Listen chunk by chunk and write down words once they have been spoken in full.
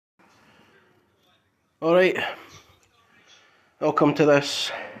Alright, welcome to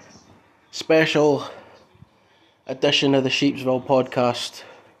this special edition of the Sheepsville podcast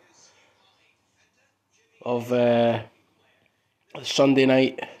of Sunday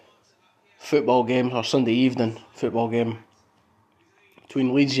night football game, or Sunday evening football game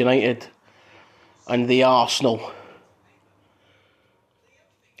between Leeds United and the Arsenal.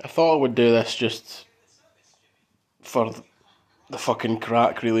 I thought I would do this just for the fucking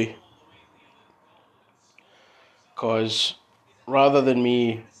crack, really. Because rather than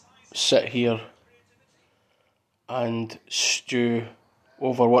me sit here and stew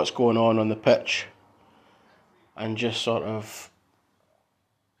over what's going on the pitch and just sort of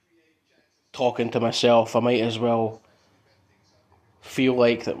talking to myself, I might as well feel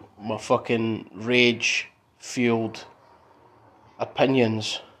like that my fucking rage-fueled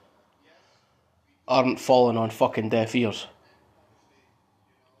opinions aren't falling on fucking deaf ears.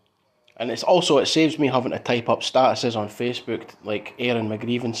 And it saves me having to type up statuses on Facebook, like airing my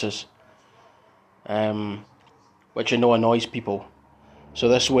grievances, which I know annoys people. So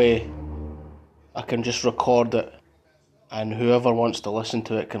this way, I can just record it, and whoever wants to listen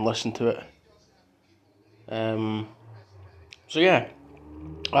to it can listen to it. So yeah,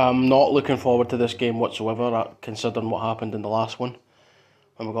 I'm not looking forward to this game whatsoever, considering what happened in the last one,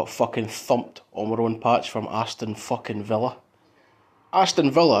 when we got fucking thumped on our own patch from Aston fucking Villa.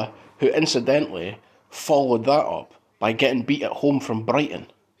 Aston Villa, who incidentally followed that up by getting beat at home from Brighton.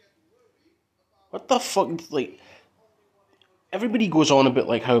 What the fuck, like, everybody goes on about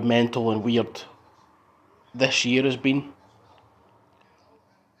like how mental and weird this year has been.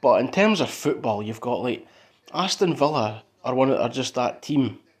 But in terms of football, you've got like, Aston Villa are just that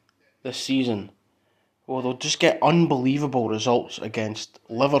team this season. Well, they'll just get unbelievable results against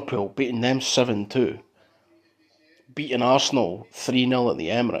Liverpool, beating them 7-2. Beating Arsenal 3-0 at the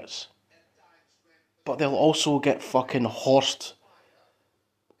Emirates. But they'll also get fucking horsed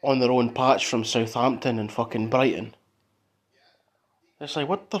on their own patch from Southampton and fucking Brighton. It's like,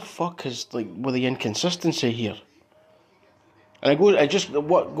 what the fuck is like with the inconsistency here? And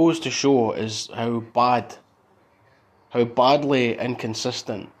what goes to show is how badly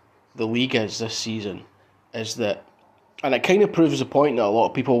inconsistent the league is this season. Is that, and it kind of proves the point that a lot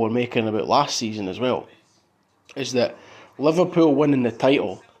of people were making about last season as well. Is that Liverpool winning the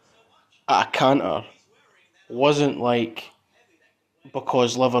title at a canter wasn't like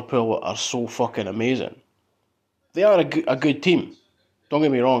because Liverpool are so fucking amazing. They are a good team. Don't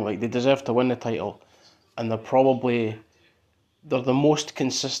get me wrong, like, they deserve to win the title, and they're the most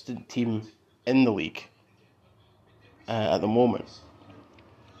consistent team in the league at the moment.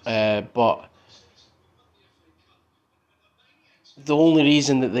 But the only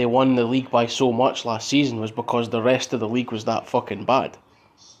reason that they won the league by so much last season was because the rest of the league was that fucking bad.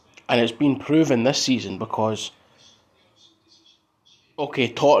 And it's been proven this season because, okay,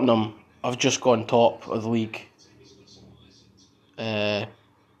 Tottenham have just gone top of the league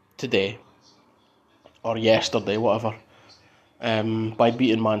today, or yesterday, whatever, by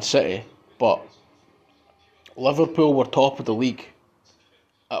beating Man City. But Liverpool were top of the league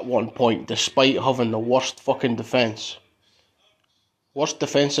at one point, despite having the worst fucking defence. Worst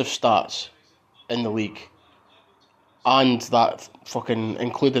defensive stats in the league. And that fucking,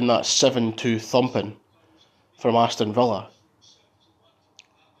 including that 7-2 thumping from Aston Villa.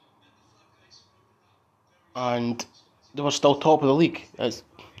 And they were still top of the league. Do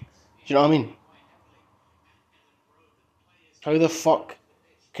you know what I mean? How the fuck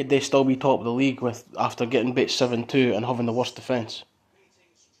could they still be top of the league after getting beat 7-2 and having the worst defence?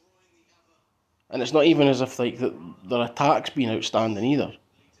 And it's not even as if like their attack's been outstanding either.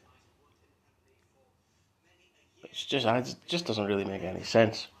 It just doesn't really make any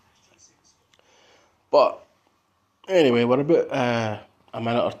sense. But anyway, we're about a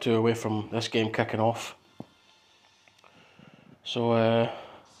minute or two away from this game kicking off. So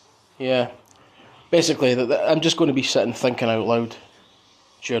yeah, basically I'm just going to be sitting thinking out loud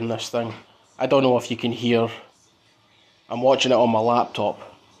during this thing. I don't know if you can hear. I'm watching it on my laptop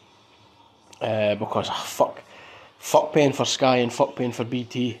because fuck paying for Sky and fuck paying for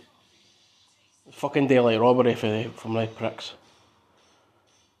BT. Fucking daylight robbery from the pricks.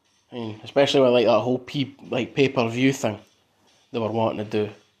 I mean, especially with like that whole pay-per-view thing they were wanting to do.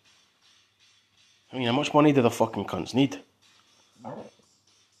 I mean, how much money do the fucking cunts need?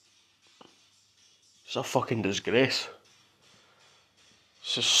 It's a fucking disgrace.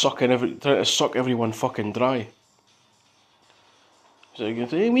 It's just trying to suck everyone fucking dry. So you can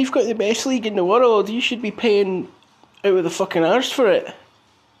say, we've got the best league in the world, you should be paying out of the fucking arse for it.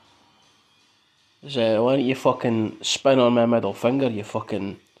 So why don't you fucking spin on my middle finger, you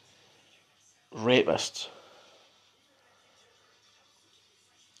fucking rapists.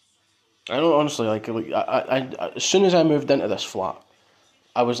 I don't honestly as soon as I moved into this flat,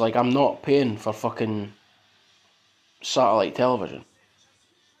 I was like, I'm not paying for fucking satellite television.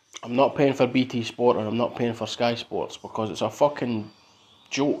 I'm not paying for BT Sport and I'm not paying for Sky Sports because it's a fucking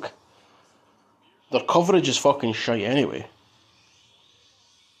joke. Their coverage is fucking shite anyway.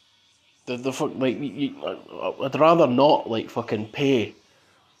 I'd rather not fucking pay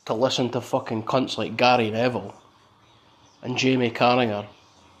to listen to fucking cunts like Gary Neville and Jamie Carragher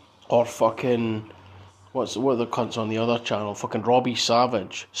or fucking what are the cunts on the other channel? Fucking Robbie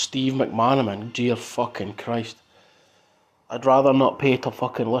Savage, Steve McManaman, dear fucking Christ. I'd rather not pay to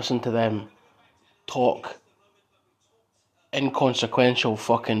fucking listen to them talk inconsequential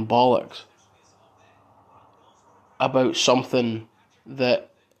fucking bollocks about something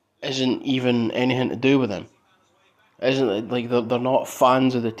that isn't even anything to do with them. Isn't it like they're not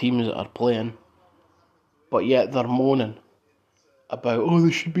fans of the teams that are playing, but yet they're moaning about, oh,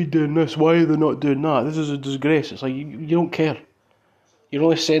 they should be doing this, why are they not doing that? This is a disgrace. It's like, you don't care. You're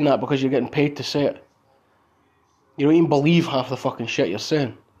only saying that because you're getting paid to say it. You don't even believe half the fucking shit you're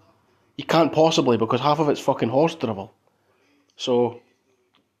saying. You can't possibly, because half of it's fucking horse drivel. So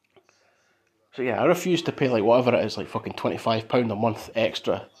yeah, I refuse to pay whatever it is, fucking £25 a month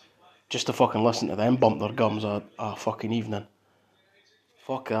extra just to fucking listen to them bump their gums a fucking evening.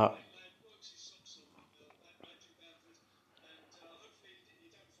 Fuck that.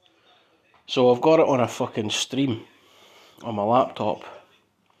 So I've got it on a fucking stream on my laptop.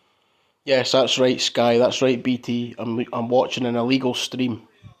 Yes, that's right, Sky. That's right, BT. I'm watching an illegal stream.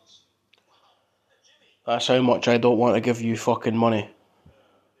 That's how much I don't want to give you fucking money.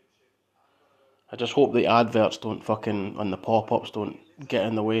 I just hope the adverts don't fucking, and the pop-ups don't get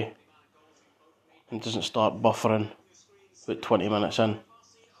in the way and doesn't start buffering about 20 minutes in.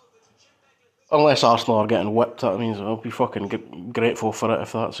 Unless Arsenal are getting whipped, that means I'll be fucking grateful for it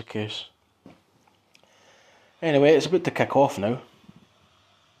if that's the case. Anyway, it's about to kick off now.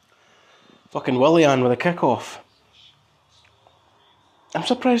 Fucking Willian with a kick-off. I'm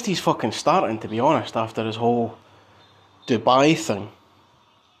surprised he's fucking starting, to be honest, after his whole Dubai thing.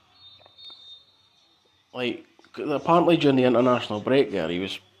 Apparently during the international break there, he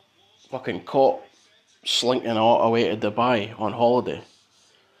was fucking caught slinking away to Dubai on holiday.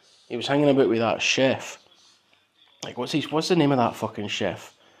 He was hanging about with that chef. What's the name of that fucking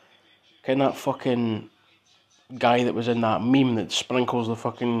chef? Kind of that fucking guy that was in that meme that sprinkles the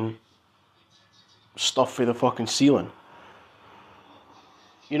fucking stuff through the fucking ceiling.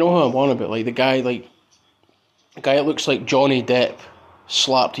 You know who I'm on about? The guy that looks like Johnny Depp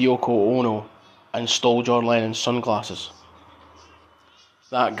slapped Yoko Ono and stole John Lennon's sunglasses.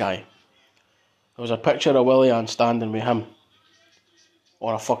 That guy. There was a picture of Willian standing with him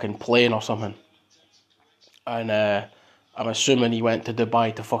on a fucking plane or something. And I'm assuming he went to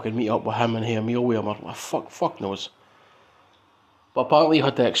Dubai to fucking meet up with him and have a meal with him, or fuck knows. But apparently he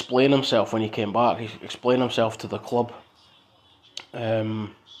had to explain himself when he came back. He explained himself to the club.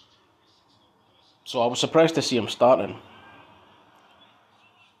 So I was surprised to see him starting.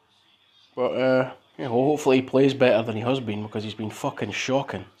 But hopefully he plays better than he has been, because he's been fucking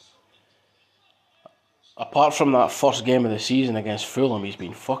shocking. Apart from that first game of the season against Fulham, he's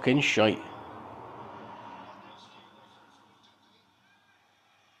been fucking shite.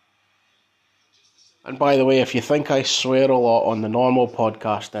 And by the way, if you think I swear a lot on the normal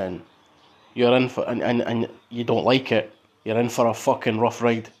podcast, then you're in for, and you don't like it, you're in for a fucking rough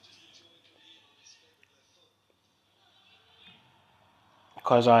ride.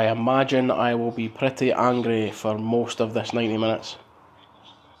 Because I imagine I will be pretty angry for most of this 90 minutes.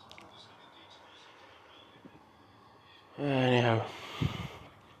 Anyhow,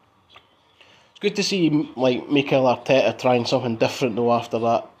 it's good to see Mikel Arteta trying something different though after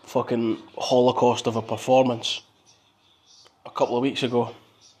that fucking holocaust of a performance a couple of weeks ago.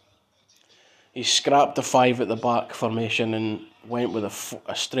 He scrapped the 5 at the back formation and went with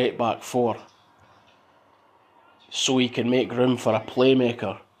a straight back 4 so he can make room for a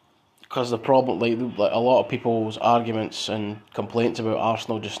playmaker. Because the problem, a lot of people's arguments and complaints about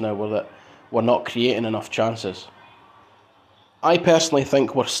Arsenal just now were that we're not creating enough chances. I personally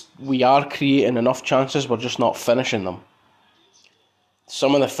think we are creating enough chances, we're just not finishing them.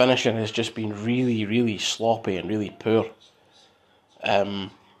 Some of the finishing has just been really, really sloppy and really poor.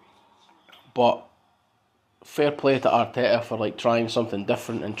 But fair play to Arteta for trying something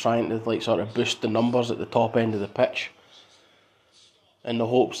different and trying to sort of boost the numbers at the top end of the pitch, in the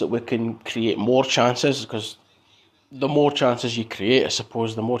hopes that we can create more chances, because the more chances you create, I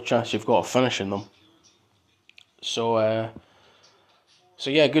suppose, the more chance you've got of finishing them. So So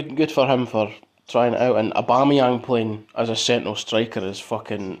yeah, good for him for trying it out. And Aubameyang playing as a central striker is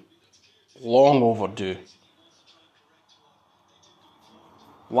fucking long overdue.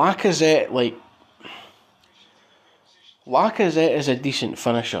 Lacazette is a decent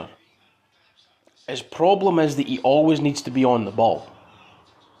finisher. His problem is that he always needs to be on the ball.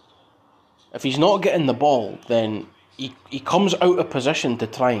 If he's not getting the ball, then he comes out of position to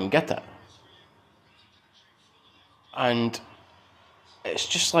try and get it. And it's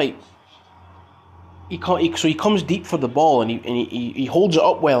just like he comes deep for the ball and he holds it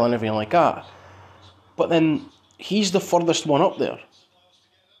up well and everything like that. But then he's the furthest one up there.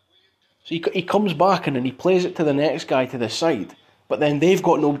 So he comes back and then he plays it to the next guy to the side. But then they've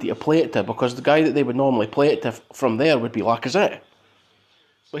got nobody to play it to because the guy that they would normally play it to from there would be Lacazette.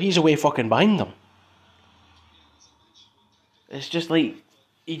 But he's away fucking behind them. It's just like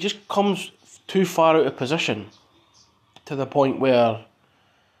he just comes too far out of position to the point where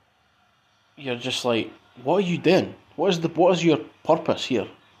you're just like, what are you doing? What is your purpose here?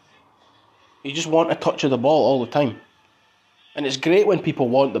 You just want a touch of the ball all the time. And it's great when people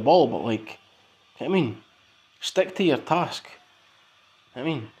want the ball, but stick to your task.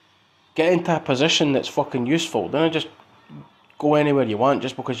 Get into a position that's fucking useful. Don't just go anywhere you want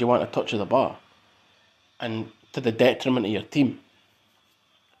just because you want a touch of the bar. And to the detriment of your team.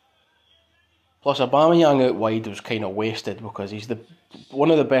 Plus, Aubameyang out wide was kind of wasted because he's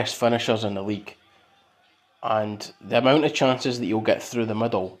one of the best finishers in the league. And the amount of chances that you'll get through the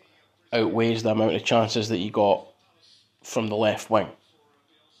middle outweighs the amount of chances that you got from the left wing.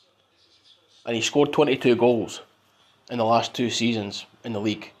 And he scored 22 goals in the last 2 seasons in the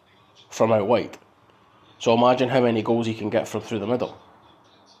league from out wide. So imagine how many goals he can get from through the middle.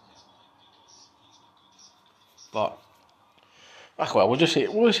 But we'll just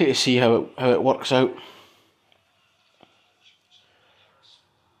wait to see how it works out.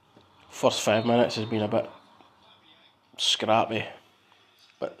 First 5 minutes has been a bit scrappy, a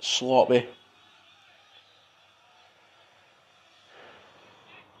bit sloppy.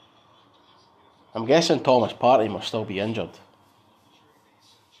 I'm guessing Thomas Partey must still be injured.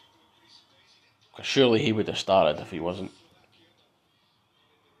 Because surely he would have started if he wasn't.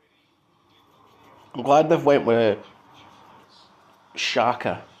 I'm glad they've went with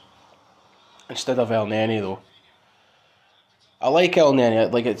Xhaka instead of El Neni though. I like El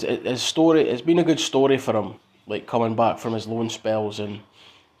Neni. Like his story. It's been a good story for him. Like coming back from his loan spells and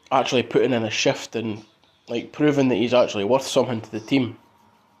actually putting in a shift and like proving that he's actually worth something to the team.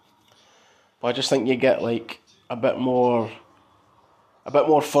 But I just think you get like a bit more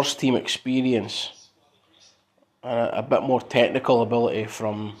first team experience and a bit more technical ability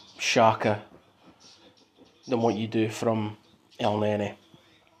from Xhaka than what you do from El Neni.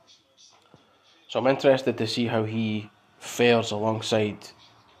 So I'm interested to see how he fares alongside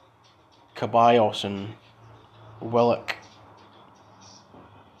Ceballos and Willock.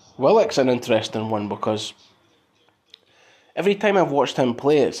 Willock's an interesting one because every time I've watched him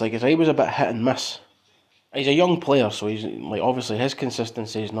play, it's like his eye was a bit hit and miss. He's a young player, so he's like obviously his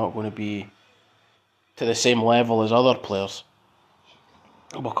consistency is not going to be to the same level as other players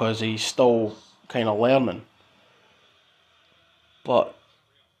because he's still kind of learning. But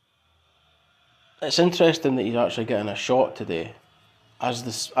it's interesting that he's actually getting a shot today as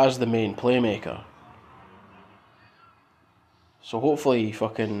the main playmaker. So hopefully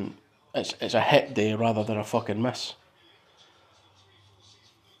it's a hit day rather than a fucking miss.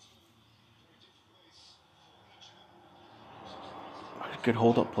 Good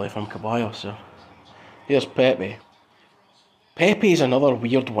hold-up play from Ceballos. So here's Pepe. Pepe's another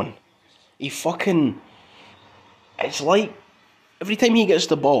weird one. It's like every time he gets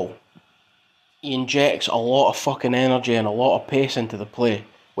the ball, he injects a lot of fucking energy and a lot of pace into the play,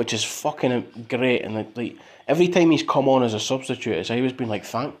 which is fucking great. And like every time he's come on as a substitute, it's always been like,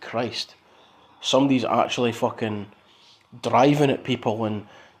 thank Christ, somebody's actually fucking driving at people and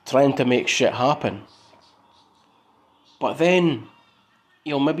trying to make shit happen. But then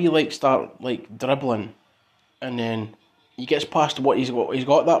he'll maybe like start like dribbling, and then he gets past what he's got. He's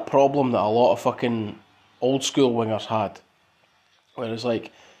got that problem that a lot of fucking old school wingers had, where it's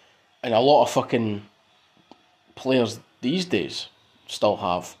like, and a lot of fucking players these days still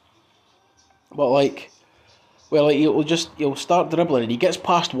have. But like, well, like he'll start dribbling and he gets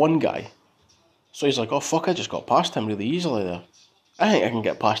past one guy, so he's like, oh fuck, I just got past him really easily there. I think I can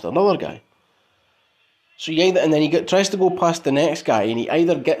get past another guy. So and then he tries to go past the next guy, and he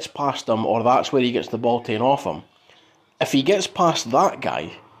either gets past him or that's where he gets the ball taken off him. If he gets past that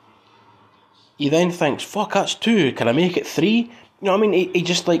guy, he then thinks, fuck, that's 2, can I make it 3? You know what I mean? He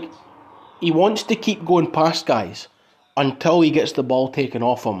just like, he wants to keep going past guys until he gets the ball taken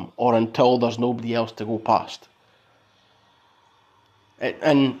off him or until there's nobody else to go past.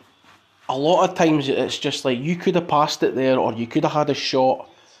 And a lot of times it's just like you could have passed it there, or you could have had a shot,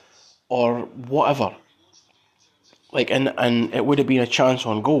 or whatever. Like, and it would have been a chance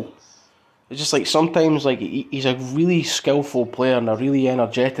on goal. It's just like sometimes, like, he's a really skillful player and a really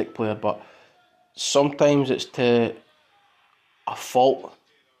energetic player, but sometimes it's to a fault,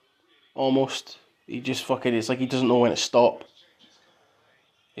 almost. He just fucking, it's like he doesn't know when to stop.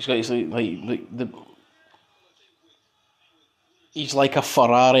 He's like a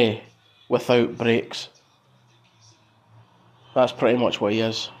Ferrari without brakes. That's pretty much what he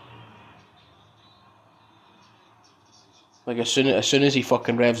is. Like, as soon as he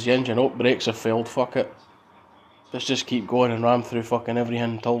fucking revs the engine, brakes have failed, fuck it. Let's just keep going and ram through fucking everything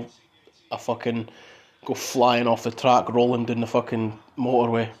until I fucking go flying off the track, rolling down the fucking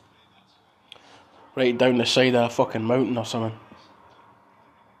motorway. Right down the side of a fucking mountain or something.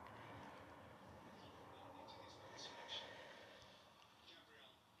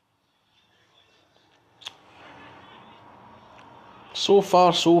 So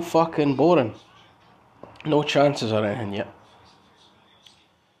far, so fucking boring. No chances or anything yet.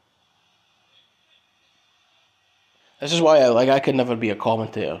 This is why I could never be a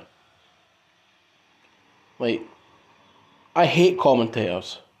commentator. Like, I hate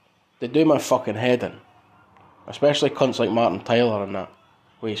commentators. They do my fucking head in. Especially cunts like Martin Tyler and that.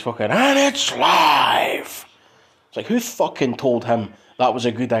 Where he's fucking, and it's live! It's like, who fucking told him that was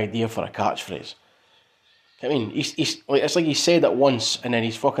a good idea for a catchphrase? I mean, he's like, it's like he said it once and then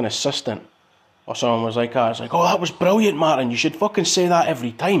his fucking assistant or someone was like, it's like, oh, that was brilliant, Martin. You should fucking say that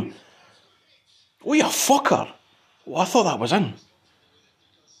every time. Oh, you fucker. Well, I thought that was in.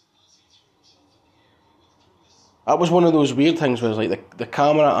 That was one of those weird things where it's like the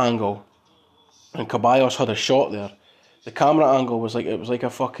camera angle, and Ceballos had a shot there. The camera angle was like, it was like a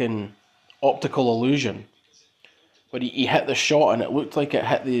fucking optical illusion. But he hit the shot and it looked like it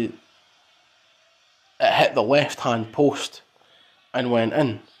hit the left-hand post and went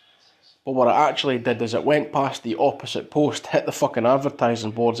in. But what it actually did is it went past the opposite post, hit the fucking advertising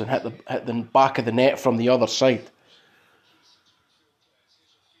boards and hit the back of the net from the other side.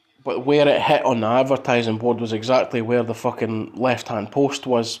 But where it hit on the advertising board was exactly where the fucking left-hand post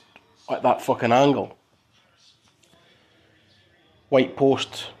was at that fucking angle. White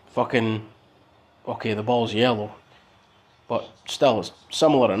post, fucking, okay, the ball's yellow. But still, it's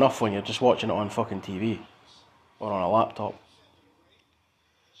similar enough when you're just watching it on fucking TV. Or on a laptop.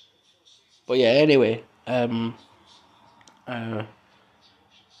 But yeah, anyway. Yeah, I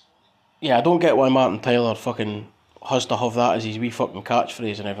don't get why Martin Tyler fucking has to have that as his wee fucking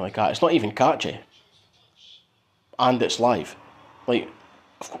catchphrase and everything like that. It's not even catchy. And it's live. Like,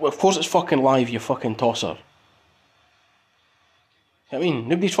 of course it's fucking live, you fucking tosser. I mean,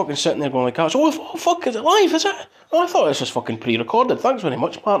 nobody's fucking sitting there going like, oh fuck, is it live, is it? Oh, I thought this was fucking pre-recorded. Thanks very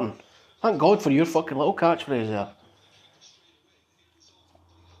much, Martin. Thank God for your fucking little catchphrase there.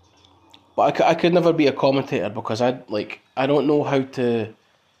 But I could never be a commentator because I don't know how to...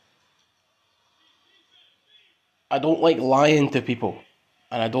 I don't like lying to people.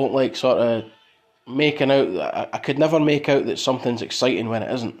 And I don't like sort of making out... I could never make out that something's exciting when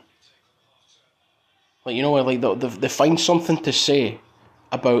it isn't. Like, you know, like they find something to say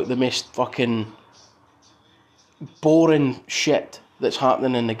about the most fucking boring shit that's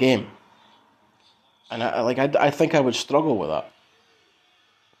happening in the game. And I think I would struggle with that.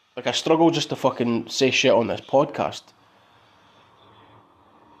 Like, I struggle just to fucking say shit on this podcast.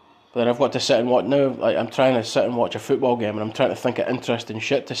 But then I've got to sit and watch... Now, like, I'm trying to sit and watch a football game and I'm trying to think of interesting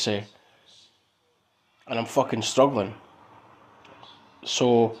shit to say. And I'm fucking struggling.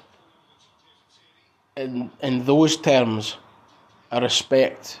 So, in those terms, I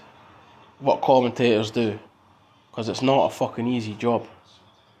respect what commentators do. Because it's not a fucking easy job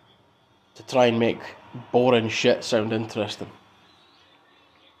to try and make boring shit sound interesting.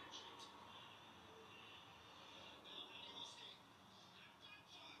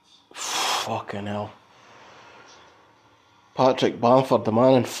 Fucking hell. Patrick Bamford, the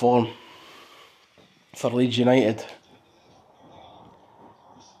man in form for Leeds United.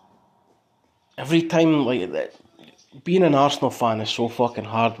 Every time, like, being an Arsenal fan is so fucking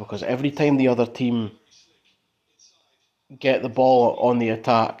hard because every time the other team get the ball on the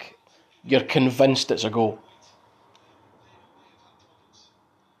attack, you're convinced it's a goal.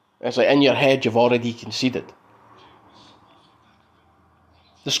 It's like in your head you've already conceded.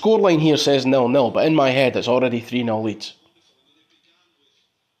 The scoreline here says 0-0, but in my head it's already 3-0 Leeds.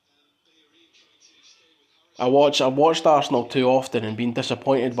 I've watched Arsenal too often and been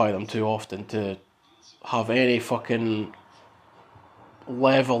disappointed by them too often to have any fucking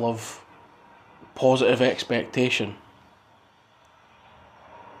level of positive expectation.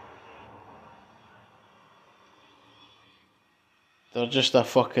 They're just a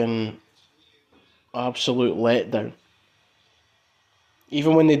fucking absolute letdown.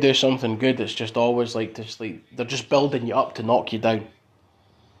 Even when they do something good, it's just always like this, like they're just building you up to knock you down.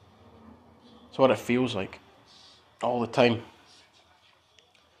 That's what it feels like all the time.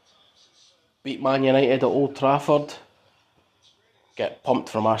 Beat Man United at Old Trafford, get pumped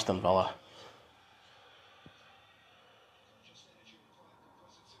from Aston Villa.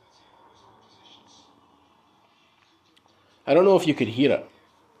 I don't know if you could hear it.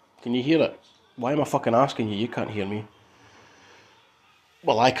 Can you hear it? Why am I fucking asking you? You can't hear me.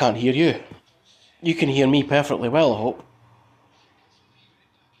 Well, I can't hear you. You can hear me perfectly well, I hope.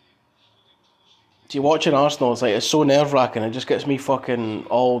 See, watching Arsenal, it's so nerve-wracking. It just gets me fucking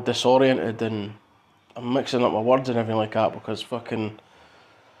all disoriented, and I'm mixing up my words and everything like that because fucking...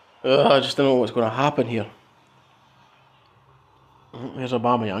 I just don't know what's going to happen here. Here's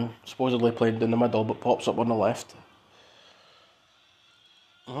Aubameyang, supposedly played in the middle but pops up on the left.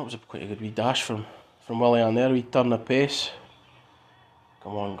 Well, that was quite a good wee dash from Willian there, wee turn of pace.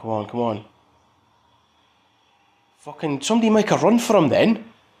 Come on, come on, come on. Fucking, somebody make a run for him then.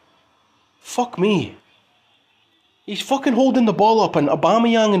 Fuck me. He's fucking holding the ball up and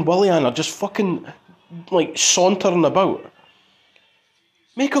Aubameyang and Willian are just fucking, like, sauntering about.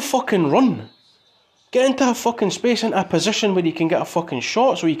 Make a fucking run. Get into a fucking space, into a position where you can get a fucking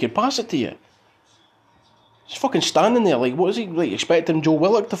shot so he can pass it to you. He's fucking standing there, like, what is he, like, expecting Joe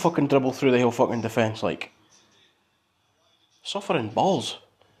Willock to fucking dribble through the whole fucking defence, like? Suffering balls.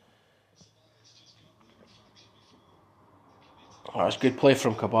 Oh, that's good play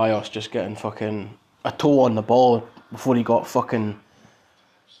from Ceballos, just getting fucking a toe on the ball before he got fucking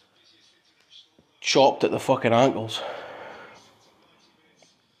chopped at the fucking ankles.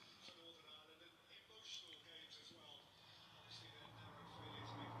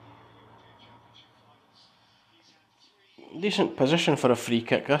 Decent position for a free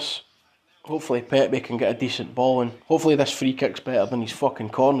kick, this. Hopefully Pepe can get a decent ball in. Hopefully this free kick's better than his fucking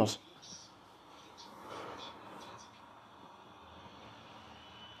corners.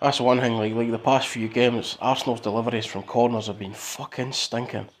 That's one thing, like the past few games, Arsenal's deliveries from corners have been fucking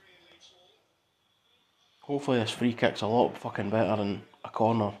stinking. Hopefully this free kick's a lot fucking better than a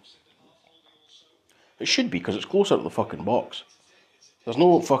corner. It should be, because it's closer to the fucking box. There's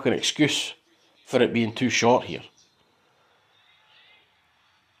no fucking excuse for it being too short here.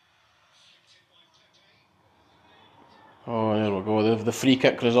 Oh, there we go. The free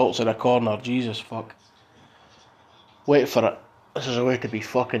kick results in a corner. Jesus fuck. Wait for it. This is a way to be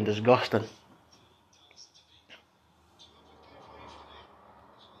fucking disgusting.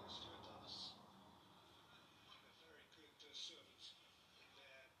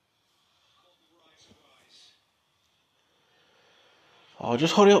 Oh,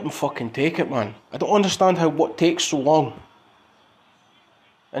 just hurry up and fucking take it, man. I don't understand what takes so long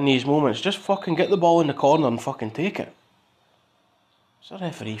in these moments. Just fucking get the ball in the corner and fucking take it. What's the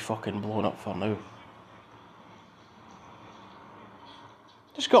referee fucking blown up for now?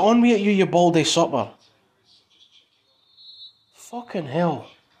 Just get on with it, you baldy supper. Fucking hell.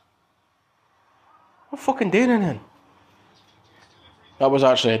 What fucking doing in? That was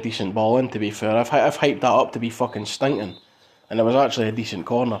actually a decent ball in, to be fair. I've hyped that up to be fucking stinking. And it was actually a decent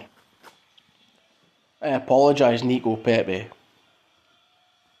corner. I apologise, Nico Pepe.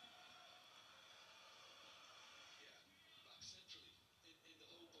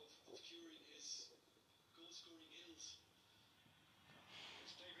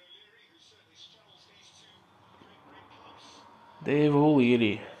 Dave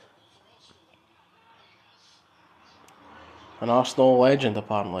O'Leary. An Arsenal legend,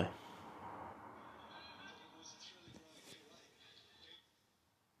 apparently.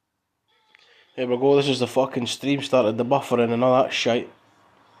 Here we go, this is the fucking stream started the buffering and all that shite.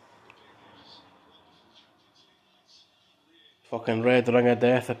 Fucking red ring of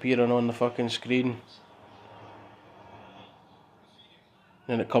death appearing on the fucking screen.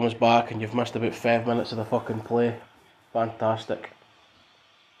 Then it comes back and you've missed about 5 minutes of the fucking play. Fantastic.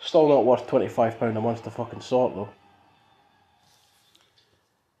 Still not worth £25 a month to fucking sort though.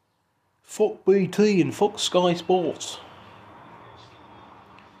 Fuck BT and fuck Sky Sports.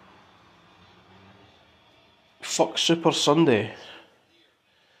 Fuck Super Sunday.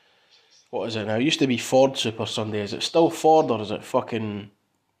 What is it now? It used to be Ford Super Sunday. Is it still Ford or is it fucking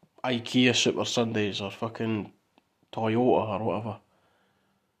IKEA Super Sundays or fucking Toyota or whatever?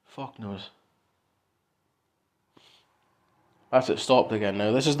 Fuck knows. That's it stopped again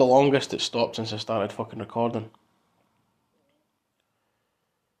now. This is the longest it's stopped since I started fucking recording.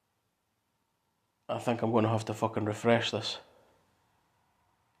 I think I'm going to have to fucking refresh this.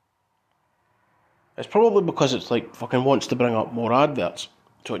 It's probably because it's like fucking wants to bring up more adverts.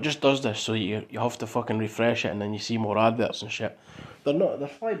 So it just does this so you have to fucking refresh it and then you see more adverts and shit. They're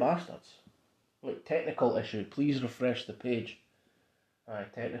fly bastards. Like, technical issue, please refresh the page. Aye,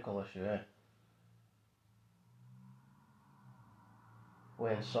 technical issue, Go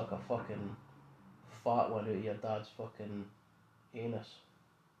and suck a fucking fat one out of your dad's fucking anus.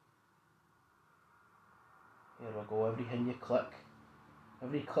 Here we go, everything you click.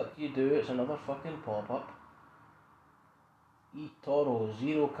 Every click you do, it's another fucking pop-up. eToro,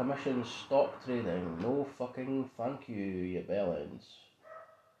 0 commission stock trading. No fucking thank you, you bellends.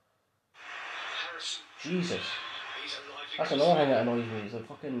 Jesus. That's another thing that annoys me, is the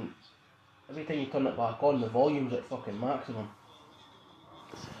fucking... Every time you turn it back on, the volume's at fucking maximum.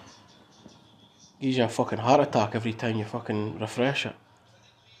 Gives you a fucking heart attack every time you fucking refresh it.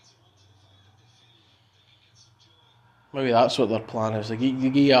 Maybe that's what their plan is. They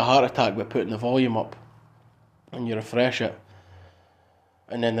give you a heart attack by putting the volume up and you refresh it.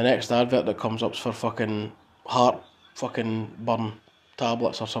 And then the next advert that comes up's for fucking heart fucking burn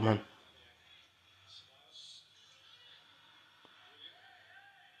tablets or something.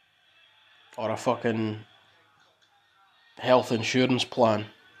 Or a fucking health insurance plan.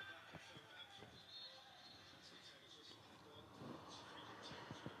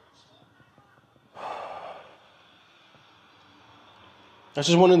 This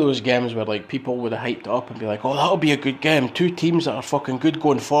is one of those games where like people would have hyped it up and be like, oh, that'll be a good game. 2 teams that are fucking good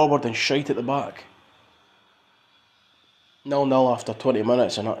going forward and shite at the back. 0-0 after 20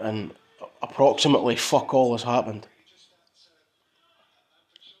 minutes and approximately fuck all has happened.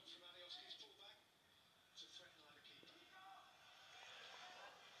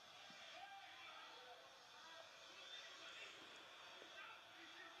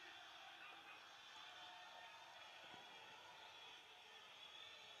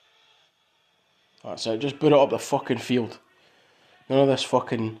 That's it, just boot it up the fucking field. None of this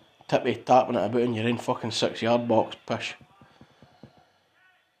fucking tippy tapping it about in your own fucking 6-yard box pish.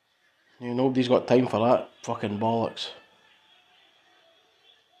 Nobody's got time for that fucking bollocks.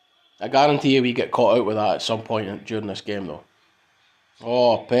 I guarantee you we get caught out with that at some point during this game though.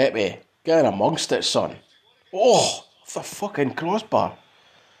 Oh, Pepe, get in amongst it, son. Oh, the fucking crossbar.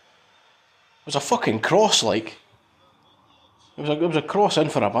 It was a fucking cross, like. It was a cross in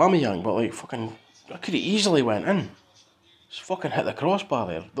for Aubameyang, but like fucking, I could have easily went in. Just fucking hit the crossbar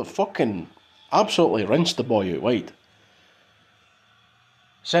there. They fucking absolutely rinsed the boy out wide.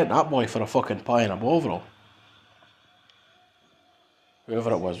 Sent that boy for a fucking pie and a bovril.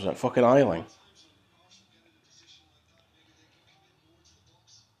 Whoever it was it fucking Eiling?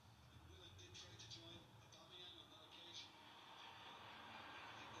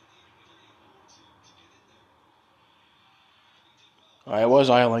 Aye, it was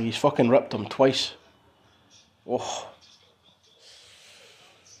Eiling. He's fucking ripped him twice. Oh.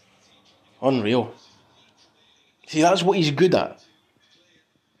 Unreal. See, that's what he's good at.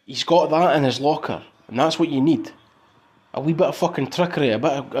 He's got that in his locker, and that's what you need. A wee bit of fucking trickery, a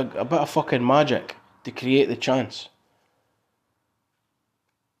bit of fucking magic to create the chance.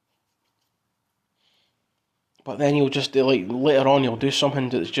 But then he'll just, like, later on he'll do something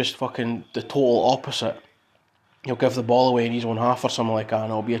that's just fucking the total opposite. He'll give the ball away in his own half or something like that, and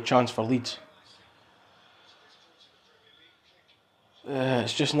it'll be a chance for Leeds.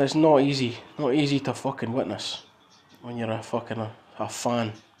 It's not easy to fucking witness when you're a fucking a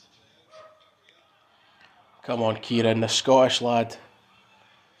fan. Come on, Kieran, the Scottish lad.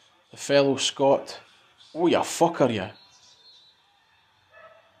 The fellow Scot. Oh, you fucker, you.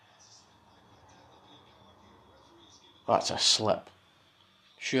 That's a slip.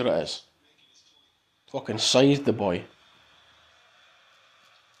 Sure it is. Fucking sized the boy.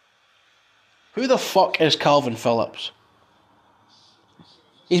 Who the fuck is Calvin Phillips?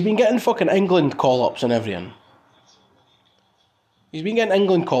 He's been getting fucking England call-ups and everything. He's been getting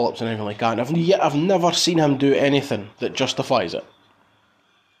England call-ups and everything like that, and I've never seen him do anything that justifies it.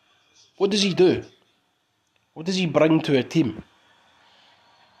 What does he do? What does he bring to a team?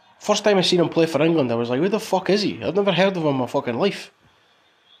 First time I seen him play for England, I was like, who the fuck is he? I've never heard of him in my fucking life.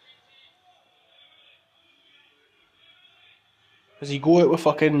 Does he go out with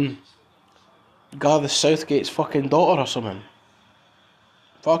fucking Gareth Southgate's fucking daughter or something?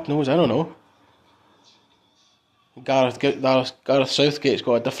 Fuck knows, I don't know. Gareth Southgate's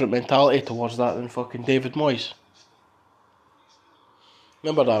got a different mentality towards that than fucking David Moyes.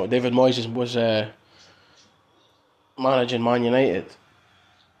 Remember that? David Moyes was managing Man United,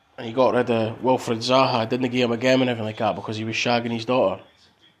 and he got rid of Wilfred Zaha, didn't give him a game and everything like that because he was shagging his daughter.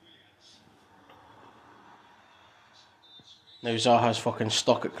 Now Zaha's fucking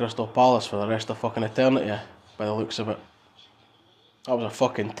stuck at Crystal Palace for the rest of fucking eternity, by the looks of it. That was a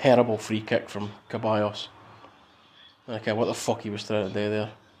fucking terrible free kick from Ceballos. I don't care what the fuck he was trying to do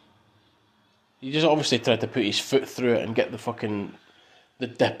there. He just obviously tried to put his foot through it and get the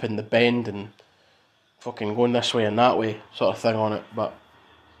dip and the bend and fucking going this way and that way sort of thing on it, but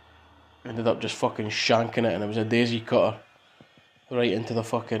ended up just fucking shanking it, and it was a daisy cutter right into the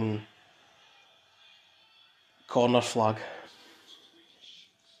fucking corner flag.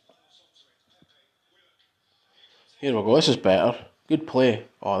 Here we go, this is better. Good play.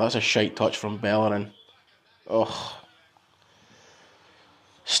 Oh, that's a shite touch from Bellerin. Ugh.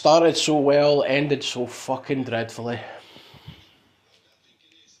 Started so well, ended so fucking dreadfully.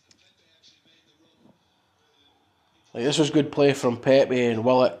 Like, this was good play from Pepe and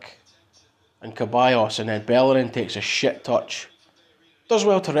Willock and Ceballos, and then Bellerin takes a shit touch. Does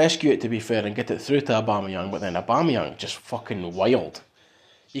well to rescue it, to be fair, and get it through to Aubameyang, but then Aubameyang just fucking wild.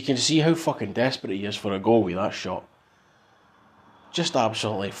 You can see how fucking desperate he is for a goal with that shot. Just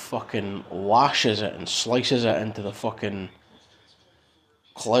absolutely fucking lashes it and slices it into the fucking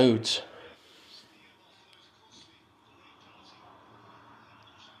clouds.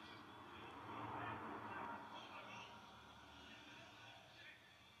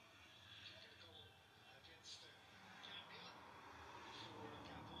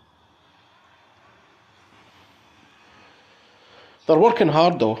 They're working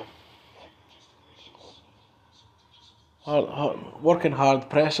hard though. Working hard,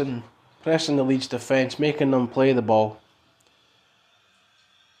 pressing the Leeds defence, making them play the ball.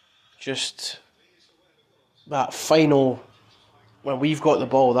 Just that final, when we've got the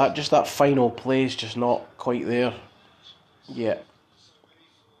ball, that final play is just not quite there yet.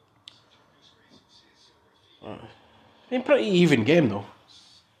 Been a pretty even game though.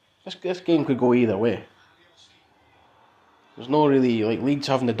 This game could go either way. There's no really, like, Leeds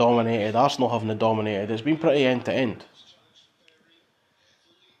having the dominated, Arsenal having the dominated. It's been pretty end to end.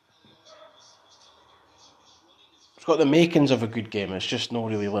 It's got the makings of a good game, it's just not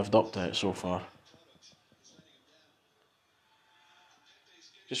really lived up to it so far.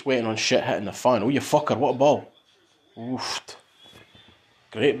 Just waiting on shit hitting the fan. Oh, you fucker, what a ball. Oofed.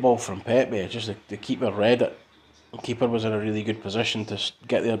 Great ball from Pepe, just the keeper read it. The keeper was in a really good position to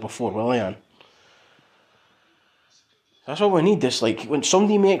get there before Willian. That's all we need. This, like, when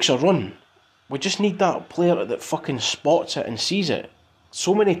somebody makes a run, we just need that player that fucking spots it and sees it.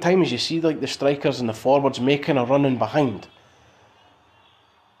 So many times you see, like, the strikers and the forwards making a run in behind,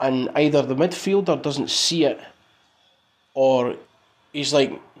 and either the midfielder doesn't see it, or he's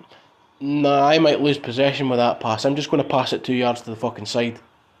like, nah, I might lose possession with that pass, I'm just going to pass it 2 yards to the fucking side.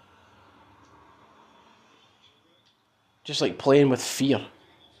 Just like playing with fear.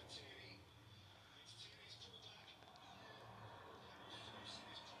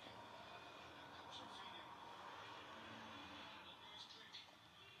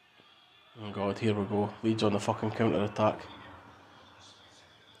 Oh god, here we go. Leeds on the fucking counter-attack.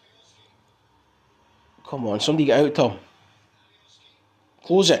 Come on, somebody get out to him.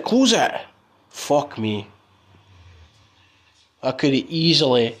 Close it! Fuck me. I could have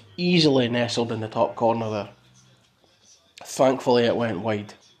easily nestled in the top corner there. Thankfully it went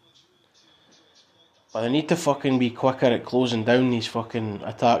wide. But I need to fucking be quicker at closing down these fucking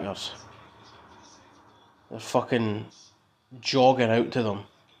attackers. They're fucking jogging out to them.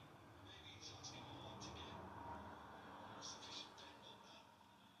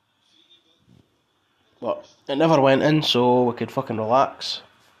 But it never went in, so we could fucking relax.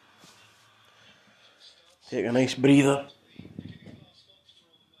 Take a nice breather.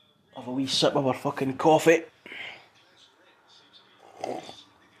 Have a wee sip of our fucking coffee.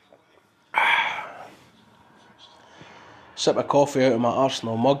 Sip of coffee out of my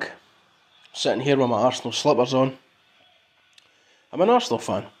Arsenal mug. Sitting here with my Arsenal slippers on. I'm an Arsenal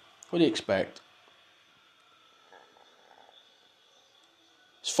fan. What do you expect?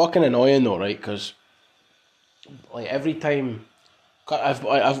 It's fucking annoying though, right? Because like every time, I've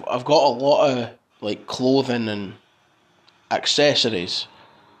got a lot of like clothing and accessories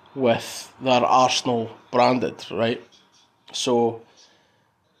with that Arsenal branded, right? So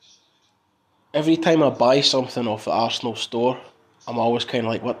every time I buy something off the Arsenal store, I'm always kind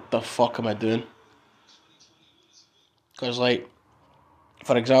of like, what the fuck am I doing? Because, like,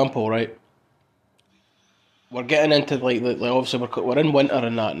 for example, right, we're getting into like obviously we're in winter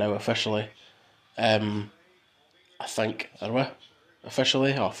and that now officially. I think, are we?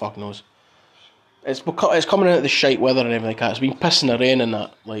 Officially? Oh, fuck knows. It's coming out of the shite weather and everything like that. It's been pissing the rain and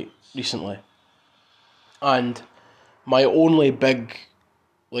that, like, recently. And my only big,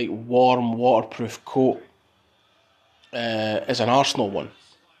 like, warm, waterproof coat is an Arsenal one.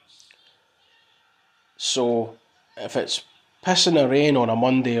 So, if it's pissing the rain on a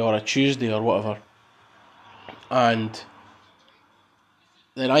Monday or a Tuesday or whatever, and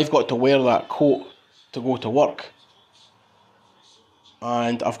then I've got to wear that coat to go to work,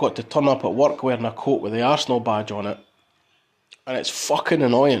 and I've got to turn up at work wearing a coat with the Arsenal badge on it, and it's fucking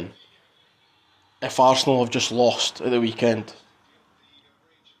annoying if Arsenal have just lost at the weekend,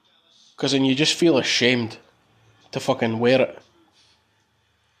 because then you just feel ashamed to fucking wear it.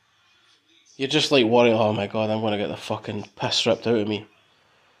 You're just like worried, oh my god, I'm going to get the fucking piss ripped out of me.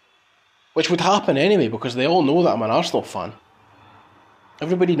 Which would happen anyway, because they all know that I'm an Arsenal fan.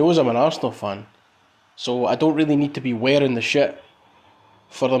 Everybody knows I'm an Arsenal fan. So I don't really need to be wearing the shit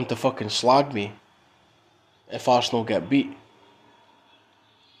for them to fucking slag me if Arsenal get beat.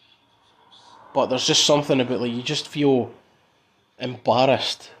 But there's just something about, like, you just feel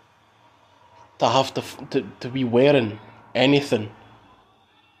embarrassed to have to be wearing anything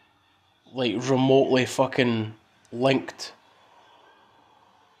like remotely fucking linked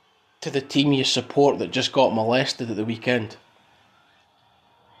to the team you support that just got molested at the weekend.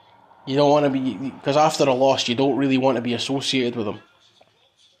 You don't want to be, because after a loss you don't really want to be associated with them,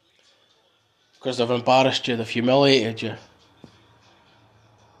 because they've embarrassed you, they've humiliated you.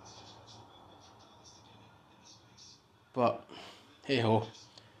 But hey ho,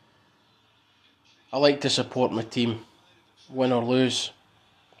 I like to support my team, win or lose,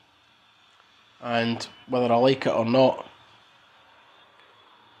 and whether I like it or not,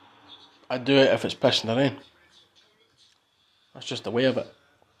 I do it if it's pissing the rain. That's just the way of it.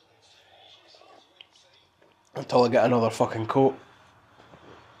 Until I get another fucking coat.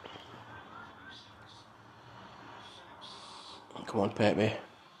 Come on, Pepe.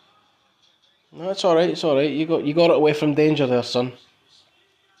 No, it's alright, it's alright. You got it away from danger there, son.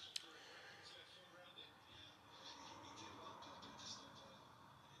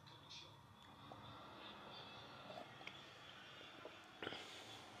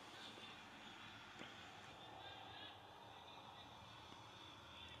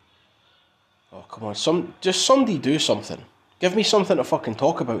 Oh, come on. Somebody do something. Give me something to fucking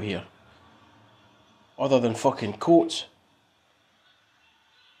talk about here. Other than fucking coats.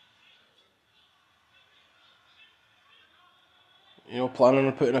 You know, planning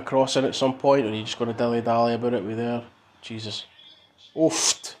on putting a cross in at some point, or are you just going to dilly-dally about it with there? Jesus.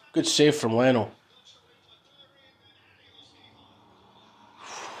 Oof. Good save from Leno.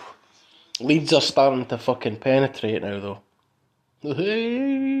 Leeds are starting to fucking penetrate now, though.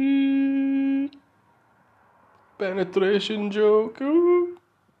 Penetration joke. Ooh.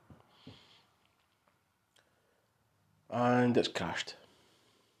 And it's crashed.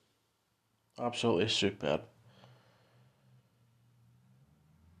 Absolutely superb.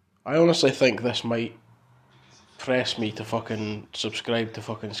 I honestly think this might press me to fucking subscribe to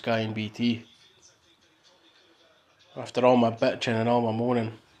fucking Sky and BT. After all my bitching and all my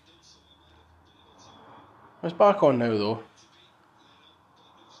moaning. It's back on now though.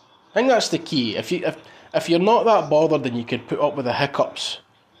 I think that's the key. If you're not that bothered and you could put up with the hiccups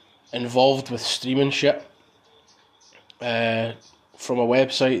involved with streaming shit from a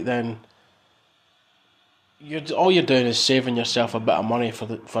website, then all you're doing is saving yourself a bit of money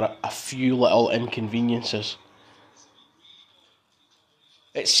for a few little inconveniences.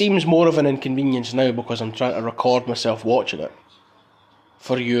 It seems more of an inconvenience now because I'm trying to record myself watching it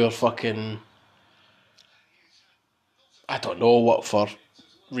for your fucking, I don't know what for,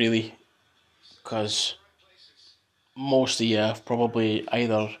 really, because most of you have probably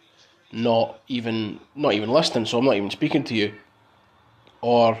either not even listening, so I'm not even speaking to you,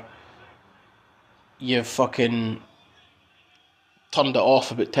 or you've fucking turned it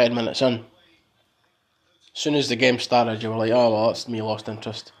off about 10 minutes in. As soon as the game started, you were like, oh well, that's me lost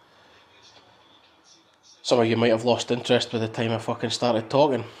interest. Some of you might have lost interest by the time I fucking started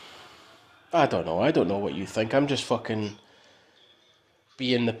talking. I don't know what you think. I'm just fucking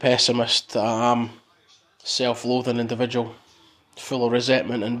being the pessimist that I am, self-loathing individual, full of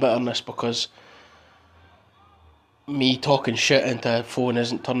resentment and bitterness because me talking shit into a phone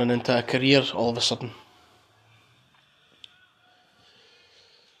isn't turning into a career all of a sudden.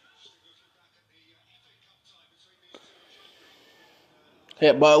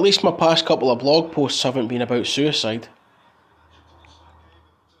 Yeah, but at least my past couple of blog posts haven't been about suicide.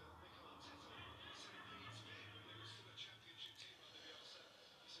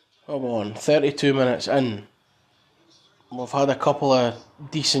 Come on, 32 minutes in. We've had a couple of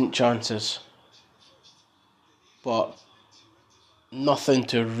decent chances. but nothing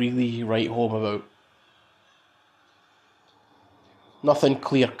to really write home about. Nothing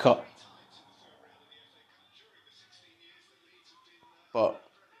clear cut. But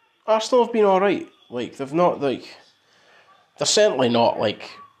Arsenal have been alright. Like, they've not, like... They're certainly not, like,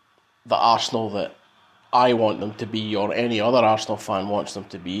 the Arsenal that I want them to be or any other Arsenal fan wants them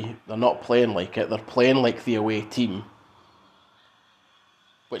to be. They're not playing like it. They're playing like the away team.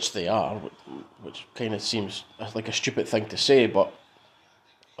 Which they are. Which kind of seems like a stupid thing to say, but...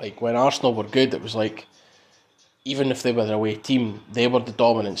 Like, when Arsenal were good, it was like... Even if they were the away team, they were the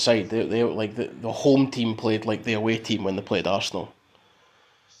dominant side. They like the home team played like the away team when they played Arsenal.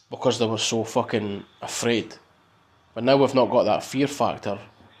 Because they were so fucking afraid. But now we've not got that fear factor.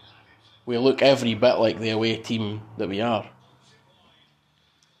 We look every bit like the away team that we are.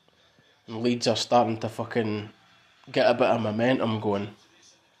 And Leeds are starting to fucking get a bit of momentum going.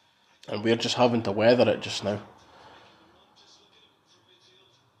 And we're just having to weather it just now.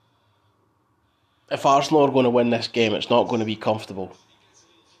 If Arsenal are going to win this game, it's not going to be comfortable.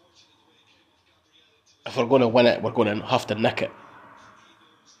 If we're going to win it, we're going to have to nick it.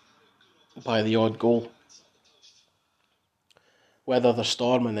 By the odd goal. Weather the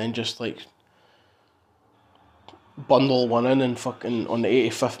storm and then just like bundle one in and fucking on the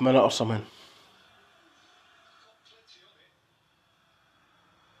 85th minute or something.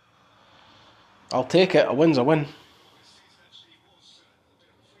 I'll take it. A win's a win.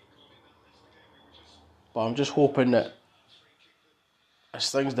 But I'm just hoping that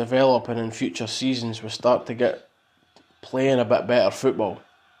as things develop and in future seasons we start to get playing a bit better football.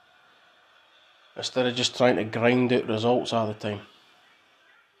 Instead of just trying to grind out results all the time.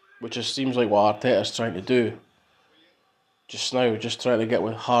 Which just seems like what Arteta's trying to do. Just now, just trying to get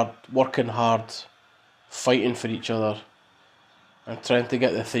with working hard, fighting for each other, and trying to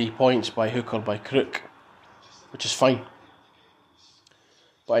get the 3 points by hook or by crook. Which is fine.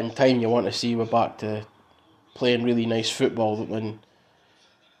 But in time you want to see we're back to playing really nice football and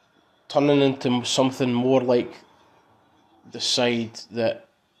turning into something more like the side that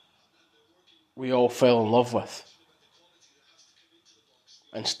we all fell in love with.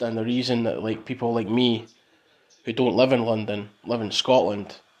 And the reason that like people like me who don't live in London, live in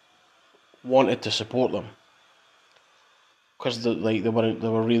Scotland, wanted to support them. Because they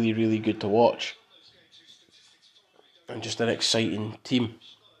were really, really good to watch. And just an exciting team.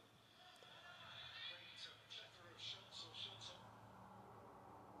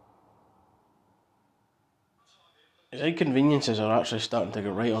 His inconveniences are actually starting to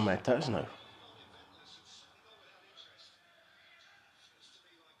get right on my tits now.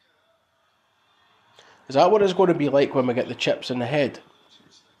 Is that what it's going to be like when we get the chips in the head?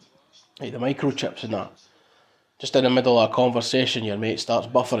 Like the microchips and that. Just in the middle of a conversation, your mate starts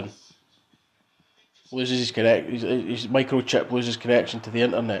buffering. Loses his microchip loses connection to the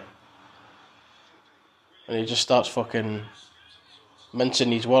internet. And he just starts fucking mincing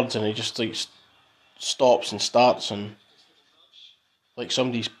these words and he just like stops and starts and like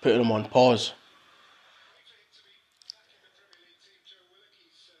somebody's putting him on pause.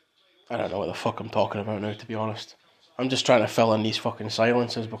 I don't know what the fuck I'm talking about now, to be honest. I'm just trying to fill in these fucking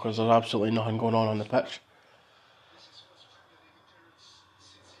silences because there's absolutely nothing going on the pitch.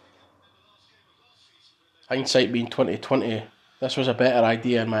 Hindsight being 2020, this was a better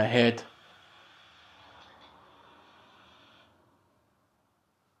idea in my head.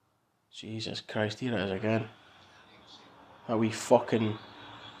 Jesus Christ, here it is again. That wee fucking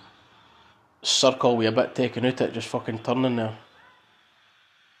circle with a bit taken out it, just fucking turning there.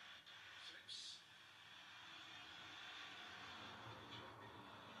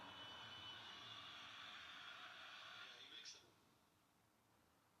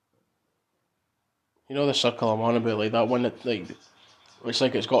 You know the circle I'm on about, like that one that like it's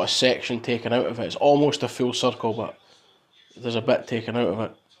like it's got a section taken out of it. It's almost a full circle, but there's a bit taken out of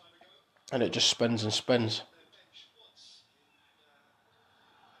it. And it just spins and spins.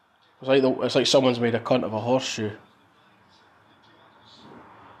 It's like someone's made a cunt of a horseshoe.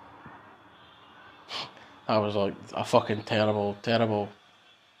 That was like a fucking terrible, terrible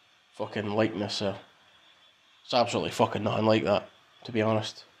fucking likeness there. It's absolutely fucking nothing like that, to be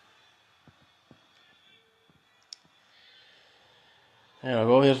honest. There we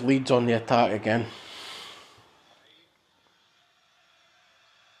go, there's Leeds on the attack again.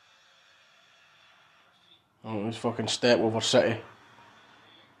 Oh, it's fucking step over City.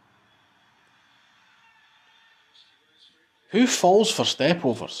 Who falls for step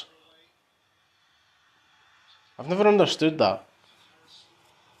overs? I've never understood that.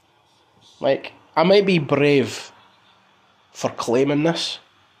 Like, I might be brave for claiming this,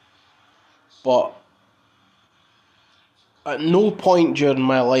 but At no point during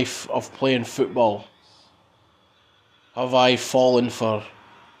my life of playing football have I fallen for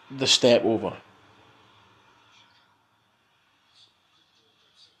the step over.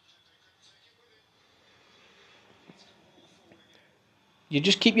 You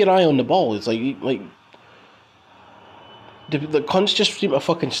just keep your eye on the ball. It's like the cunts just seem to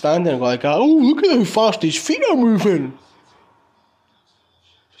fucking stand there and go like, oh, look at how fast his feet are moving.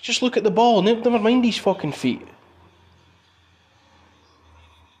 Just look at the ball, never mind his fucking feet.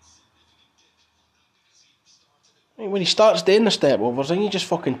 When he starts doing the step overs, then you just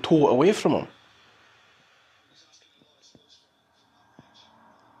fucking toe it away from him.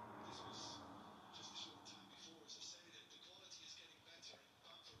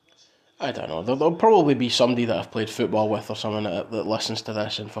 I don't know. There'll probably be somebody that I've played football with or something that listens to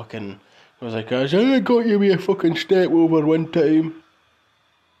this and fucking was like, I got you with a fucking step over one time.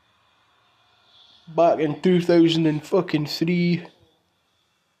 Back in 2003.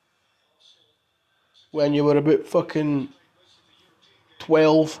 When you were about fucking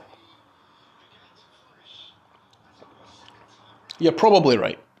 12. You're probably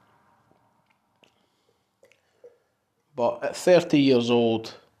right. But at 30 years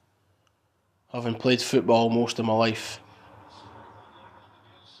old, having played football most of my life,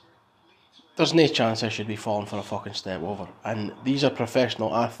 there's no chance I should be falling for a fucking step over. And these are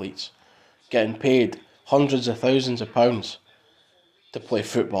professional athletes getting paid hundreds of thousands of pounds to play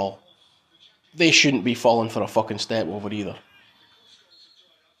football. They shouldn't be falling for a fucking step over either.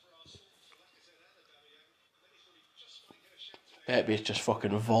 Pepe's just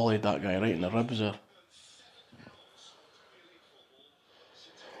fucking volleyed that guy right in the ribs there.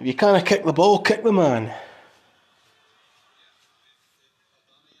 If you can't kick the ball, kick the man.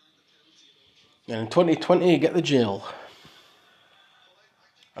 And in 2020, you get the jail.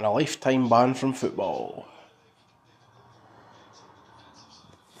 And a lifetime ban from football.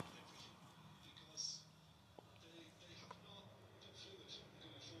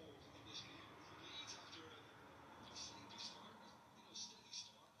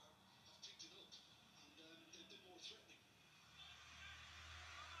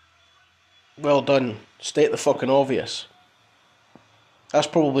 Well done. State the fucking obvious. That's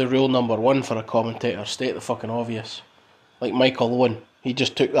probably rule number one for a commentator. State the fucking obvious. Like Michael Owen. He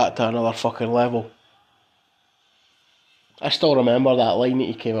just took that to another fucking level. I still remember that line that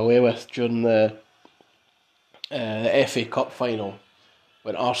he came away with during the FA Cup final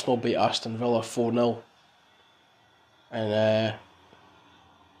when Arsenal beat Aston Villa 4-0. And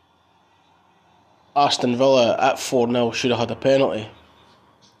Aston Villa at 4-0 should have had a penalty.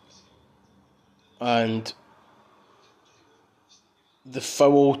 And the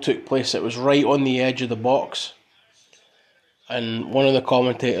foul took place. It was right on the edge of the box. And one of the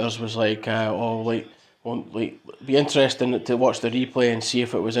commentators was like, be interesting to watch the replay and see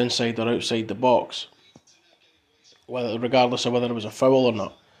if it was inside or outside the box, regardless of whether it was a foul or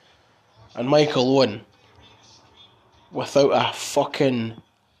not. And Michael Owen, without a fucking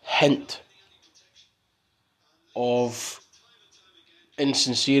hint of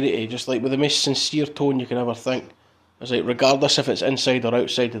insincerity, just like with the most sincere tone you can ever think, was like, regardless if it's inside or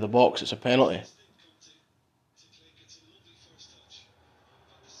outside of the box, it's a penalty.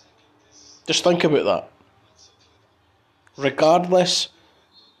 Just think about that. Regardless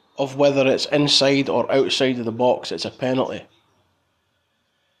of whether it's inside or outside of the box, it's a penalty.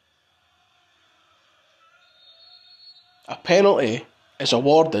 A penalty is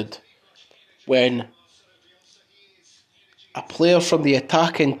awarded when a player from the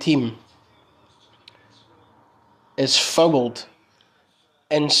attacking team is fouled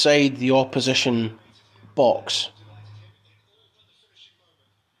inside the opposition box.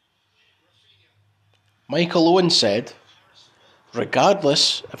 Michael Owen said,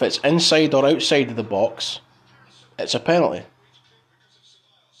 regardless if it's inside or outside of the box, it's a penalty.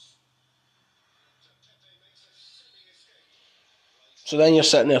 So then you're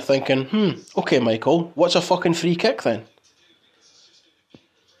sitting there thinking, okay, Michael, what's a fucking free kick then?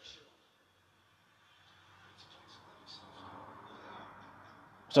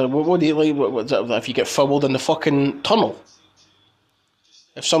 So what do you like? If you get fouled in the fucking tunnel?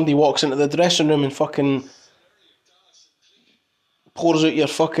 If somebody walks into the dressing room and fucking pours out your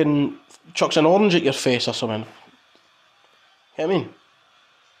fucking, chucks an orange at your face or something. You know what I mean?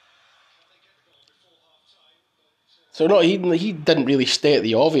 So no, he didn't really state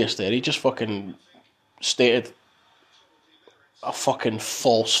the obvious there. He just fucking stated a fucking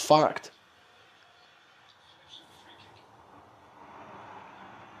false fact.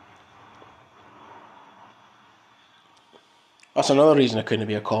 That's another reason I couldn't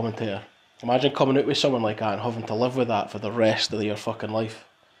be a commentator. Imagine coming out with someone like that and having to live with that for the rest of your fucking life.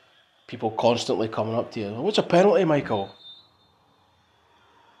 People constantly coming up to you. What's a penalty, Michael?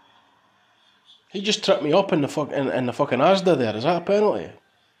 He just tripped me up in the fucking Asda there. Is that a penalty?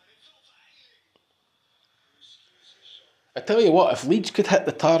 I tell you what, if Leeds could hit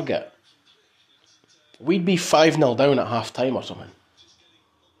the target, we'd be 5-0 down at half time or something.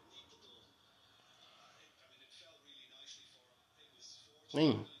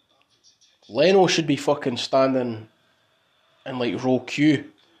 Leno should be fucking standing in like row Q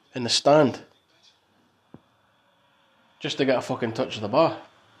in the stand just to get a fucking touch of the bar.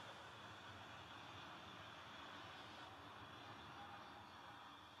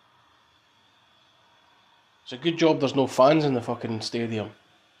 It's a good job there's no fans in the fucking stadium.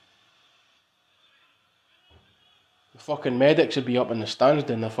 The fucking medics would be up in the stands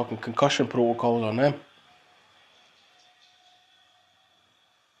doing the fucking concussion protocols on them.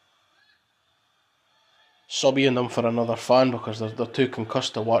 Subbing them for another fan because they're too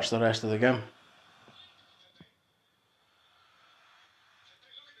concussed to watch the rest of the game.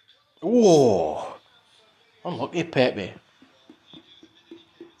 Whoa! Unlucky, Pepe.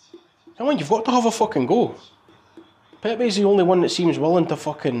 Come on, you've got to have a fucking go. Pepe's the only one that seems willing to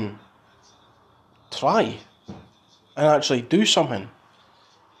fucking try and actually do something.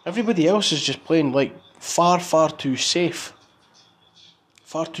 Everybody else is just playing like far too safe.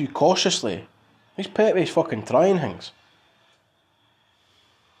 Far too cautiously. These Pepe's fucking trying things.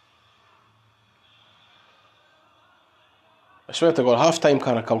 I swear to God, half time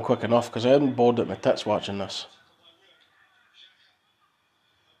can't come quick enough because I am bored at my tits watching this.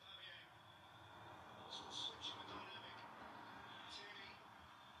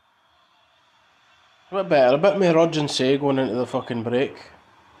 A bit better, a bit more urgency going into the fucking break.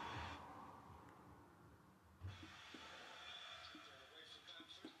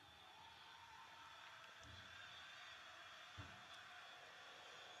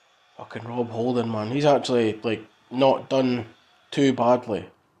 Fucking Rob Holding, man. He's actually, like, not done too badly.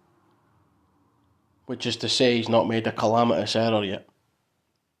 Which is to say he's not made a calamitous error yet.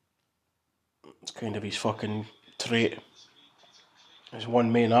 It's kind of his fucking trait. His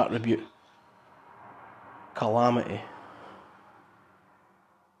one main attribute. Calamity.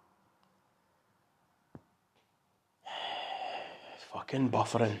 Fucking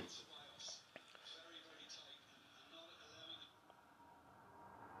buffering.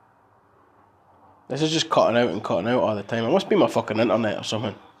 This is just cutting out all the time. It must be my fucking internet or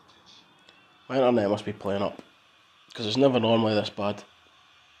something. My internet must be playing up. Because it's never normally this bad.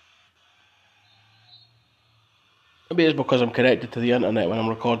 Maybe it's because I'm connected to the internet when I'm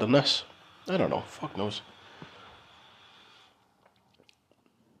recording this. I don't know. Fuck knows.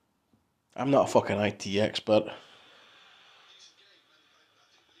 I'm not a fucking IT expert.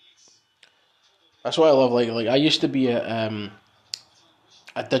 That's what I love. Like I used to be a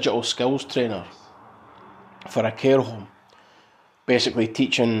digital skills trainer for a care home, basically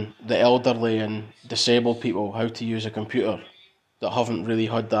teaching the elderly and disabled people how to use a computer that haven't really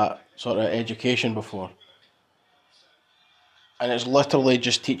had that sort of education before. And it's literally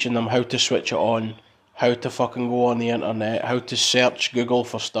just teaching them how to switch it on, how to fucking go on the internet, how to search Google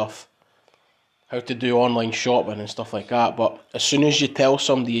for stuff, how to do online shopping and stuff like that. But as soon as you tell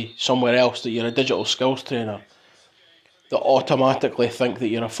somebody somewhere else that you're a digital skills trainer, they automatically think that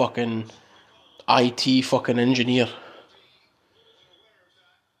you're a fucking IT fucking engineer.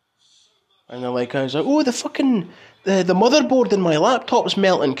 And they're like, I was like, oh, the fucking, the motherboard in my laptop's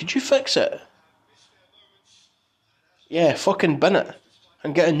melting, could you fix it? Yeah, fucking bin it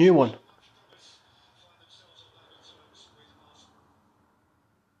and get a new one.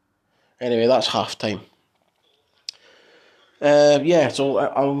 Anyway, that's half time. Yeah, so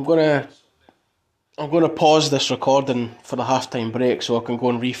I'm gonna pause this recording for the halftime break so I can go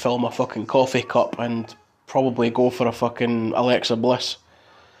and refill my fucking coffee cup and probably go for a fucking Alexa Bliss.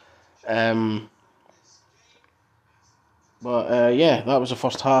 But yeah, that was the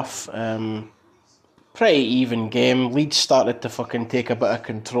first half. Pretty even game. Leeds started to fucking take a bit of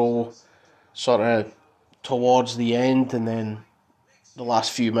control sort of towards the end, and then the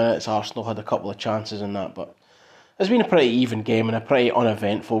last few minutes Arsenal had a couple of chances in that, but it's been a pretty even game and a pretty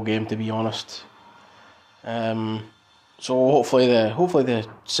uneventful game, to be honest. So hopefully the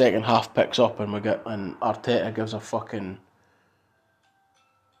second half picks up and Arteta gives a fucking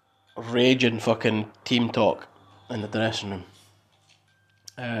raging fucking team talk in the dressing room.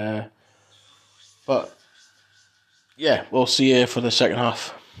 But yeah, we'll see you for the second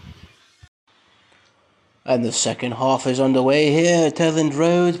half. And the second half is underway here at Elland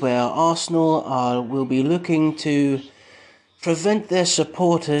Road, where Arsenal will be looking to prevent their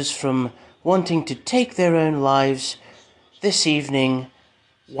supporters from wanting to take their own lives this evening,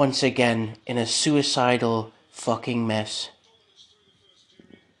 once again, in a suicidal fucking mess.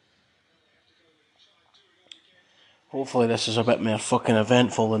 Hopefully this is a bit more fucking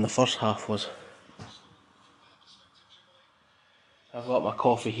eventful than the first half was. I've got my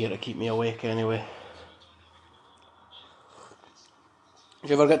coffee here to keep me awake anyway. Do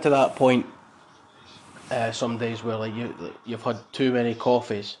you ever get to that point some days where like you've had too many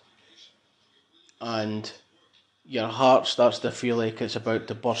coffees and your heart starts to feel like it's about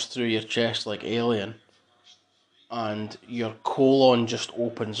to burst through your chest like Alien, and your colon just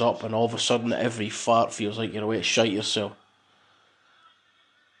opens up and all of a sudden every fart feels like you're away to shite yourself?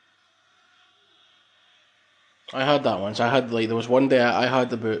 I had that once. There was one day I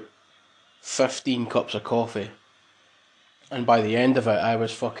had about 15 cups of coffee, and by the end of it I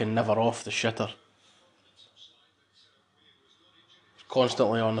was fucking never off the shitter.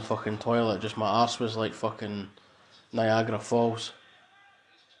 Constantly on the fucking toilet, just my arse was like fucking Niagara Falls.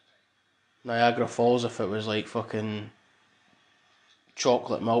 Niagara Falls if it was like fucking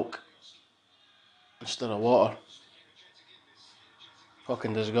chocolate milk instead of water.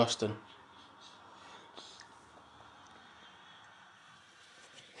 Fucking disgusting.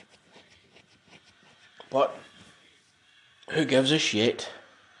 But who gives a shit?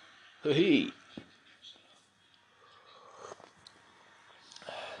 Hey.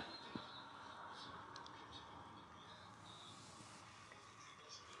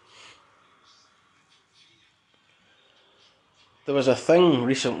 There was a thing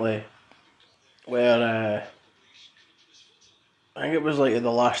recently where I think it was like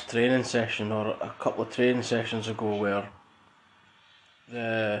the last training session or a couple of training sessions ago where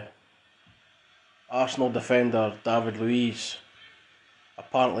the Arsenal defender David Luiz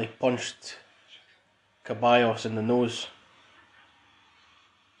apparently punched Ceballos in the nose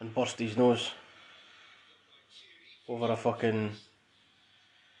and burst his nose over a fucking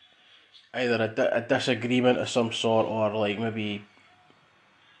either a disagreement of some sort or like maybe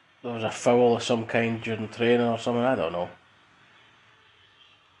there was a foul of some kind during training or something, I don't know.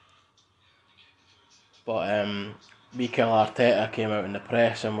 But Mikel Arteta came out in the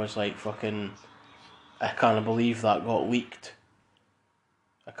press and was like fucking, I can't believe that got leaked.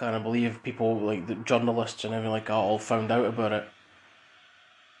 I can't believe people like the journalists and everything like that all found out about it.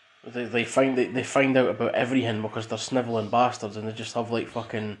 They find out about everything because they're snivelling bastards and they just have like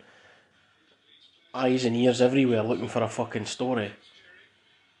fucking eyes and ears everywhere looking for a fucking story.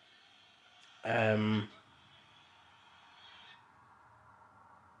 But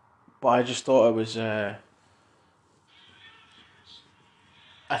I just thought it was I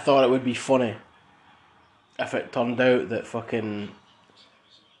thought it would be funny if it turned out that fucking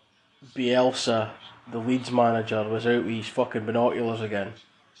Bielsa, the Leeds manager, was out with his fucking binoculars again.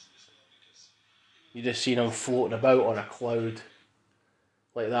 You just seen him floating about on a cloud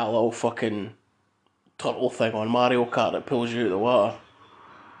like that little fucking turtle thing on Mario Kart that pulls you out of the water.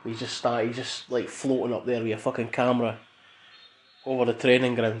 He's just like floating up there with a fucking camera over the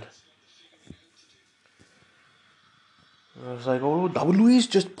training ground. And I was like, oh, David Luiz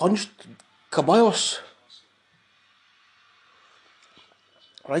just punched Ceballos.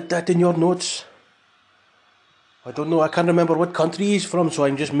 Write that in your notes. I don't know, I can't remember what country he's from, so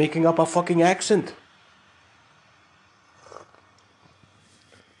I'm just making up a fucking accent.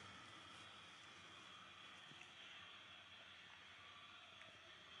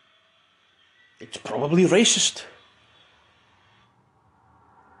 It's probably racist.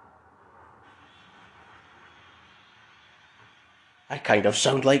 I kind of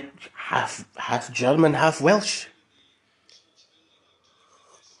sound like half German, half Welsh.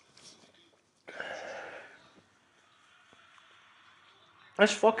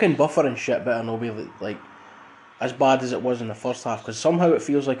 This fucking buffering shit better not be like as bad as it was in the first half, because somehow it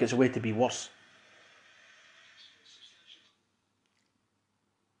feels like it's a way to be worse.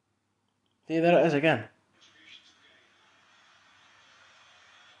 See, there it is again.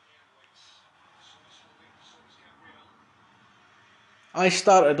 I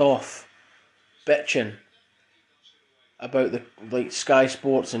started off bitching about the like Sky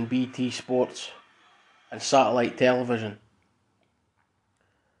Sports and BT Sports and satellite television,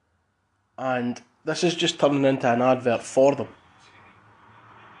 and this is just turning into an advert for them.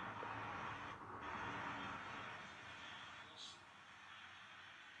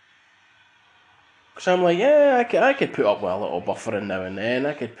 Because I'm like, yeah, I could put up with a little buffering now and then.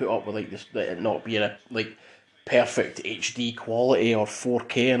 I could put up with like this, it not being a like perfect HD quality or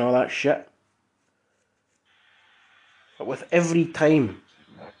 4K and all that shit. But with every time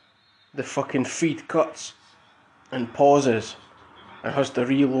the fucking feed cuts and pauses and has to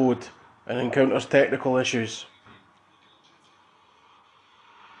reload and encounters technical issues.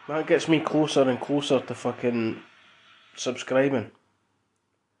 That gets me closer and closer to fucking subscribing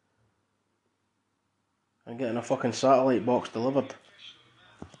and getting a fucking satellite box delivered.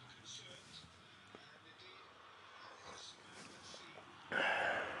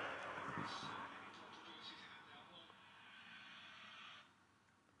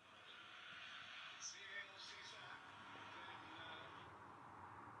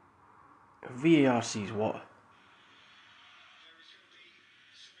 VAR sees what?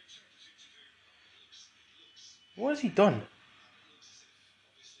 What has he done?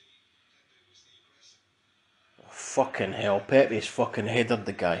 Oh, fucking hell, Pepe's fucking headed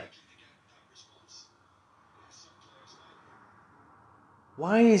the guy.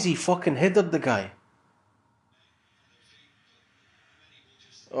 Why is he fucking headed the guy?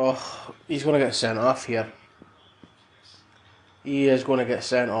 Oh, he's going to get sent off here. He is going to get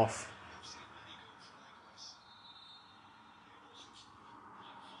sent off.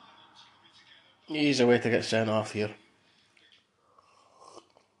 He's a way to get sent off here.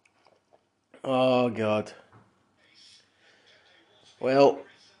 Oh, God. Well,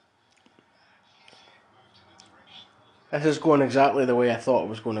 this is going exactly the way I thought it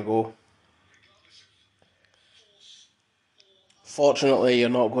was going to go. Fortunately, you're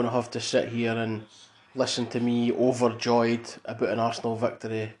not going to have to sit here and listen to me overjoyed about an Arsenal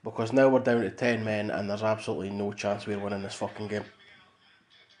victory, because now we're down to 10 men and there's absolutely no chance we're winning this fucking game.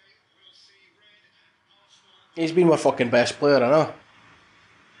 He's been my fucking best player, I know.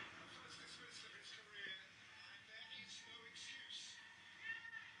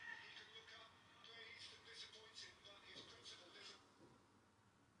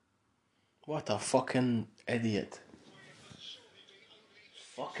 What a fucking idiot.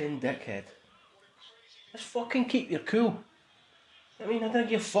 Fucking dickhead. Just fucking keep your cool. I mean, I don't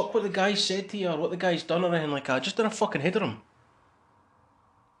give a fuck what the guy said to you or what the guy's done or anything like that. Just didn't fucking header him.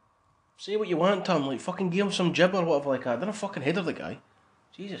 Say what you want to him, like fucking give him some jib or whatever like that. Didn't fucking header the guy.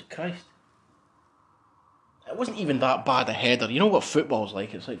 Jesus Christ. It wasn't even that bad a header. You know what football's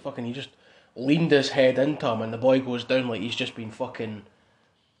like? It's like fucking he just leaned his head into him and the boy goes down like he's just been fucking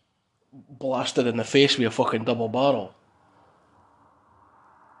blasted in the face with a fucking double barrel.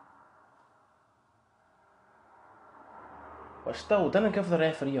 But still, didn't give the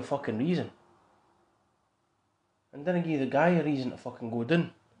referee a fucking reason. And didn't give the guy a reason to fucking go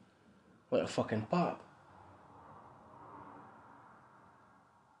down. Like a fucking pap.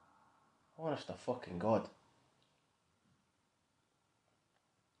 Honest to fucking God.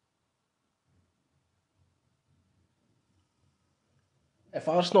 If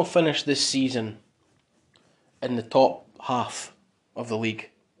Arsenal finish this season in the top half of the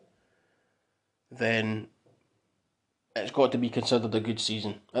league, then it's got to be considered a good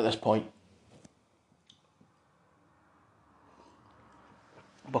season at this point.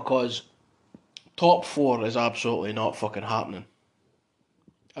 Because top 4 is absolutely not fucking happening.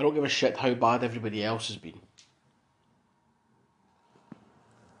 I don't give a shit how bad everybody else has been.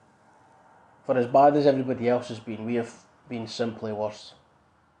 For as bad as everybody else has been, we have been simply worse.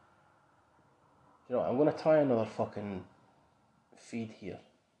 You know, I'm going to try another fucking feed here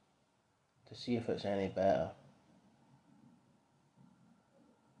to see if it's any better.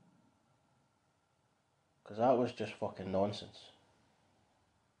 Because that was just fucking nonsense.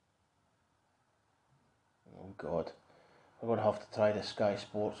 Oh God. I'm going to have to try the Sky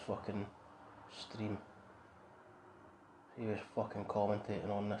Sports fucking stream. He was fucking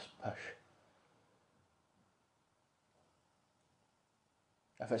commentating on this pish.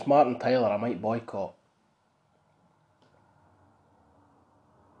 If it's Martin Tyler, I might boycott.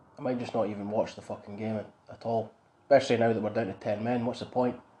 I might just not even watch the fucking game at all. Especially now that we're down to 10 men, what's the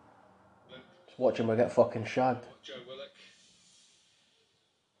point? Just watching we get fucking shagged.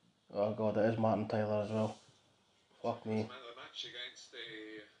 Oh God, it is Martin Tyler as well. Fuck me.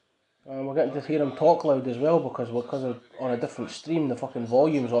 We're getting to hear him talk loud as well because on a different stream the fucking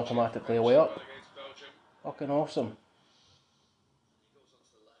volume's automatically way up. Fucking awesome.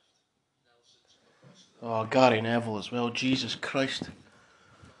 Oh, Gary Neville as well, Jesus Christ.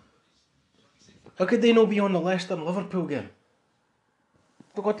 How could they not be on the Leicester and Liverpool game?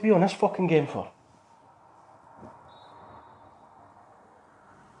 They've got to be on this fucking game for.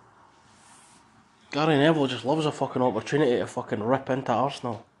 Gary Neville just loves a fucking opportunity to fucking rip into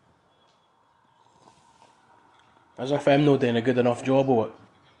Arsenal. As if I'm not doing a good enough job of it.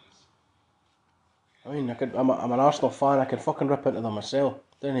 I mean, I'm an Arsenal fan, I can fucking rip into them myself.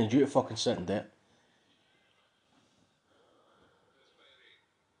 Don't need you to fucking sit in debt.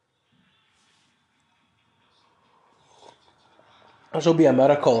 This will be a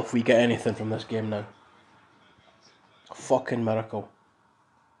miracle if we get anything from this game now. A fucking miracle.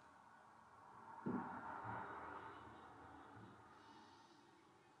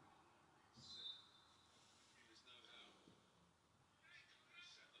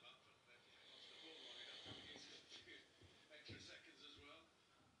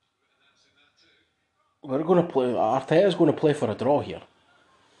 We're going to play. Arteta's going to play for a draw here.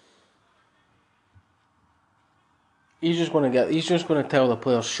 He's just going to tell the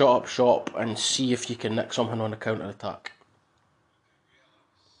players shut up shop and see if you can nick something on the counter attack.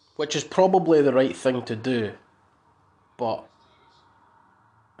 Which is probably the right thing to do, but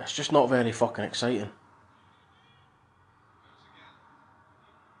it's just not very fucking exciting.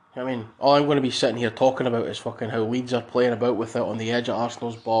 I mean, all I'm going to be sitting here talking about is fucking how Leeds are playing about with it on the edge of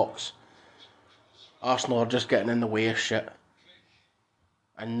Arsenal's box. Arsenal are just getting in the way of shit.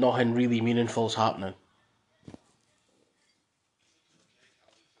 And nothing really meaningful is happening.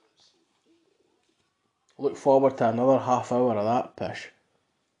 Look forward to another half hour of that pish.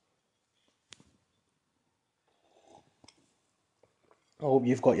 I hope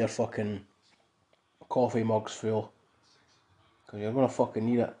you've got your fucking coffee mugs full. Because you're going to fucking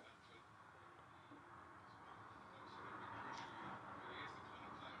need it.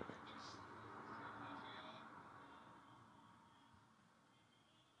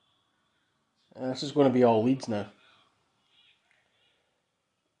 This is going to be all Leeds now.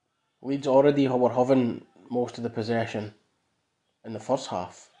 Leeds already were having most of the possession in the first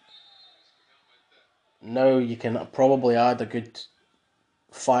half. Now you can probably add a good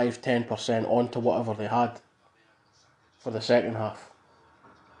 5-10% onto whatever they had for the second half.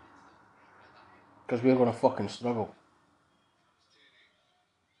 Because we're going to fucking struggle.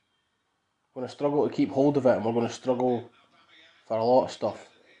 We're going to struggle to keep hold of it, and we're going to struggle for a lot of stuff.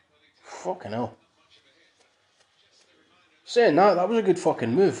 Fucking hell. Saying that was a good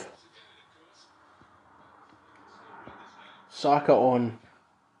fucking move. Saka on,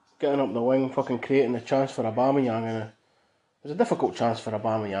 getting up the wing, fucking creating the chance for Aubameyang, and it was a difficult chance for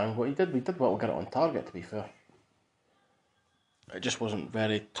Aubameyang, but we did well to get it on target, to be fair. It just wasn't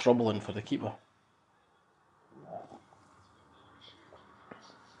very troubling for the keeper.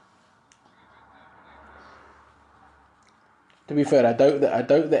 To be fair, I doubt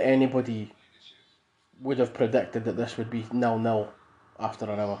that anybody would have predicted that this would be 0-0 after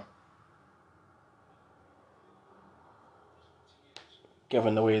an hour.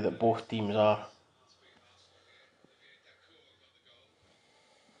 Given the way that both teams are.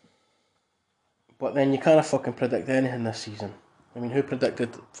 But then you can't fucking predict anything this season. I mean, who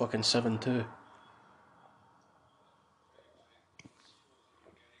predicted fucking 7-2?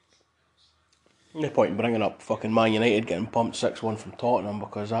 No point in bringing up fucking Man United getting pumped 6-1 from Tottenham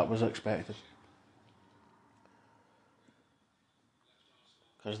because that was expected.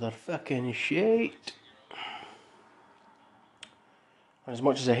 Because they're fucking shite. As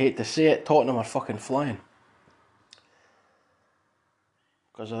much as I hate to say it, Tottenham are fucking flying.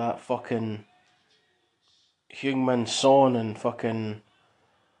 Because of that fucking Heung-min Son and fucking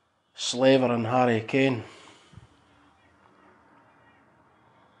Slaver and Harry Kane.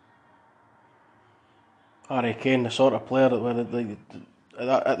 Harry Kane, the sort of player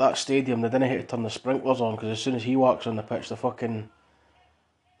that at that stadium they didn't have to turn the sprinklers on because as soon as he walks on the pitch,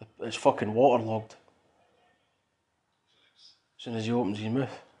 it's fucking waterlogged. As soon as he opens his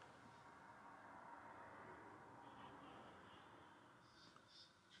mouth.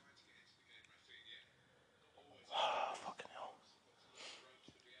 Fucking hell.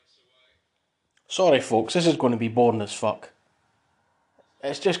 Sorry folks, this is going to be boring as fuck.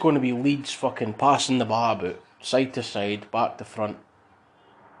 It's just going to be Leeds fucking passing the ball about, side to side, back to front.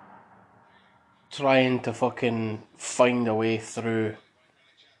 Trying to fucking find a way through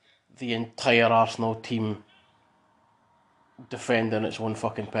the entire Arsenal team defending its own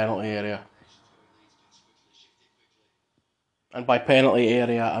fucking penalty area. And by penalty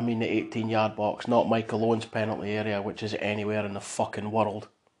area, I mean the 18-yard box, not Michael Owen's penalty area, which is anywhere in the fucking world.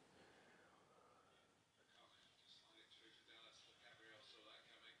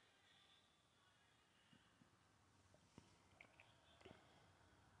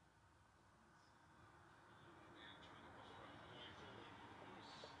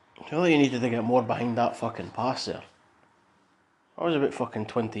 Surely you needed to get more behind that fucking pass there. That was about fucking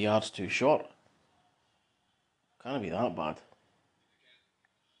 20 yards too short. Can't be that bad.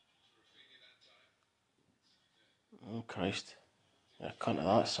 Oh Christ. Yeah, cunt of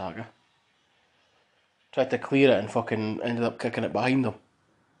that Saka. Tried to clear it and fucking ended up kicking it behind him.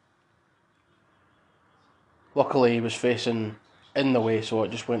 Luckily he was facing in the way, so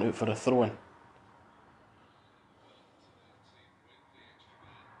it just went out for a throw-in.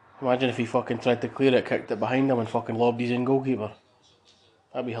 Imagine if he fucking tried to clear it, kicked it behind him and fucking lobbed his in goalkeeper.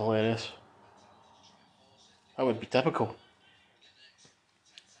 That'd be hilarious. That would be typical.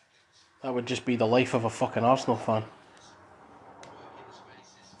 That would just be the life of a fucking Arsenal fan.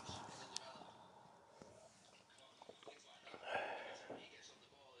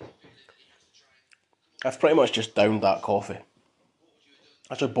 I've pretty much just downed that coffee.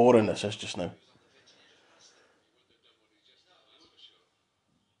 That's how boring this is just now.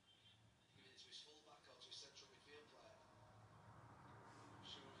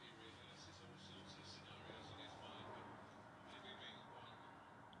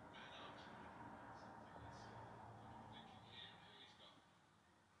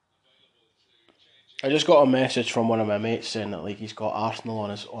 I just got a message from one of my mates saying that like he's got Arsenal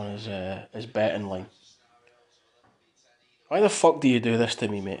on his betting line. Why the fuck do you do this to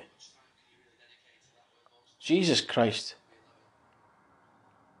me, mate? Jesus Christ.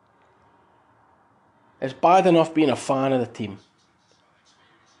 It's bad enough being a fan of the team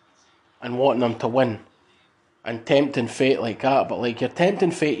and wanting them to win and tempting fate like that, but like you're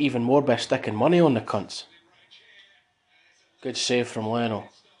tempting fate even more by sticking money on the cunts. Good save from Leno.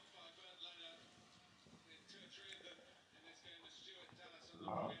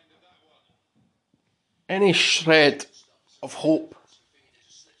 Any shred of hope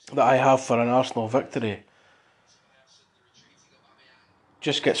that I have for an Arsenal victory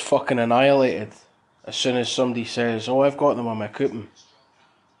just gets fucking annihilated as soon as somebody says, oh, I've got them on my coupon.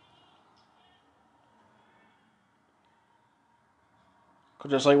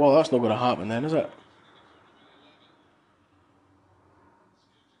 Because it's like, well, that's not going to happen then, is it?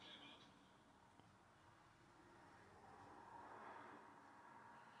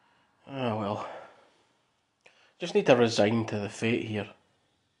 Oh well. Just need to resign to the fate here.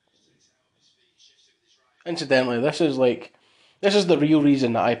 Incidentally, this is the real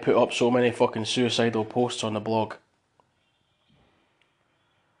reason that I put up so many fucking suicidal posts on the blog.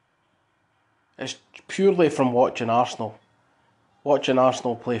 It's purely from watching Arsenal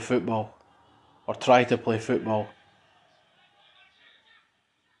play football, or try to play football.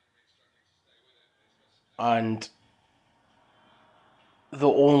 And the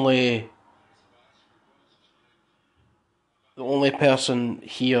only person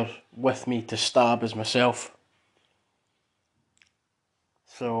here with me to stab is myself.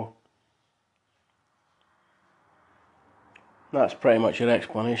 So that's pretty much your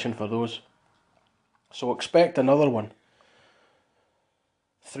explanation for those. So expect another one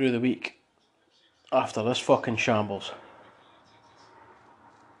through the week after this fucking shambles.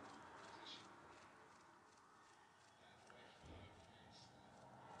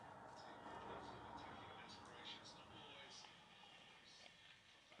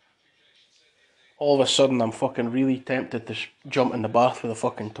 All of a sudden I'm fucking really tempted to jump in the bath with a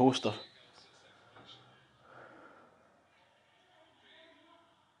fucking toaster.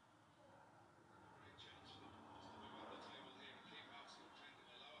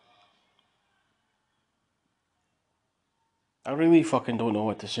 I really fucking don't know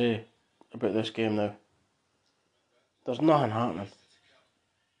what to say about this game now. There's nothing happening.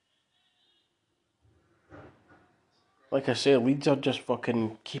 Like I say, Leeds are just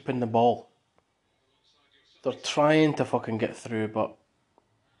fucking keeping the ball. They're trying to fucking get through, but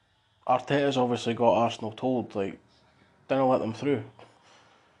Arteta's obviously got Arsenal told, like, don't let them through.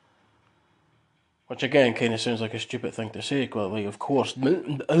 Which again kind of sounds like a stupid thing to say, because like, of course.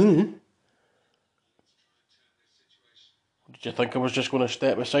 Did you think I was just going to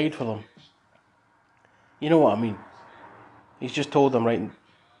step aside for them? You know what I mean. He's just told them, right,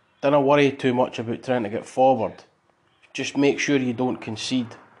 don't worry too much about trying to get forward. Just make sure you don't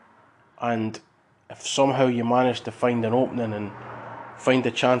concede. And if somehow you manage to find an opening and find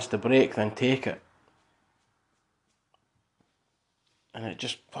a chance to break, then take it. And it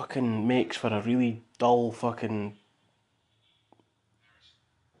just fucking makes for a really dull fucking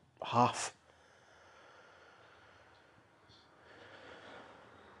half.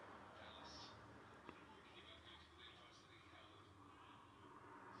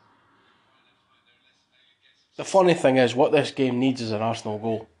 The funny thing is, what this game needs is an Arsenal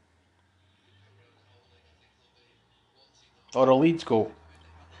goal. Or a Leeds goal.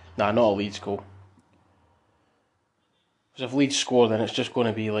 Nah, not a Leeds goal. Because if Leeds score, then it's just going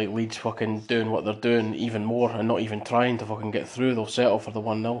to be like Leeds fucking doing what they're doing even more and not even trying to fucking get through. They'll settle for the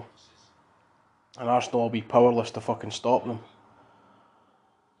 1-0. And Arsenal will be powerless to fucking stop them.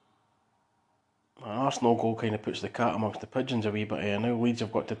 An Arsenal goal kind of puts the cat amongst the pigeons a wee bit here. Now Leeds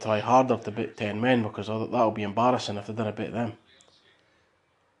have got to try harder to beat 10 men, because that'll be embarrassing if they didn't beat them.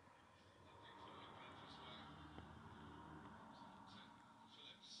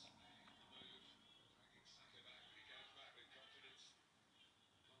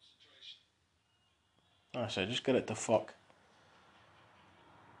 I said, just get it to fuck.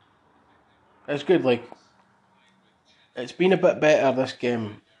 It's good, like, it's been a bit better this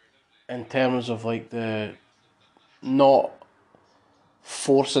game in terms of, like, the not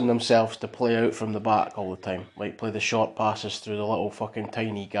forcing themselves to play out from the back all the time. Like, play the short passes through the little fucking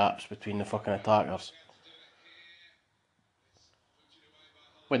tiny gaps between the fucking attackers.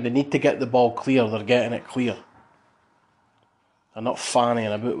 When they need to get the ball clear, they're getting it clear. They're not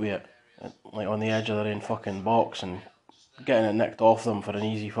fannying about with it, like on the edge of their own fucking box and getting it nicked off them for an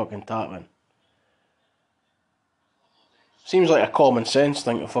easy fucking tap in. Seems like a common sense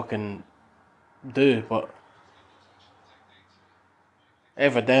thing to fucking do, but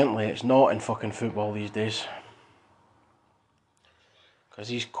evidently it's not in fucking football these days. Because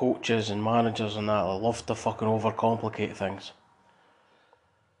these coaches and managers and that, they love to fucking overcomplicate things.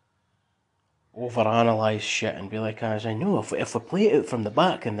 Overanalyze shit and be like, I know, if we play it out from the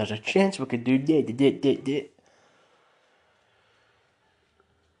back and there's a chance we could do that.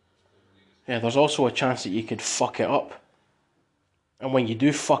 Yeah, there's also a chance that you could fuck it up. And when you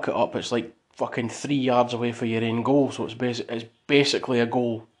do fuck it up, it's like fucking 3 yards away from your own goal, so it's basically a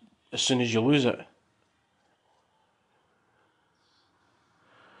goal as soon as you lose it.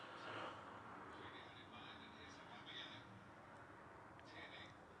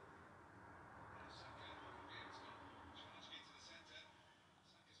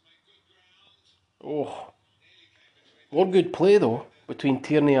 Oh, more good play though between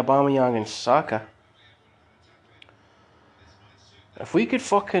Tierney, Aubameyang and Saka. If we could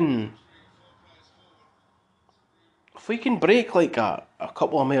fucking... If we can break like a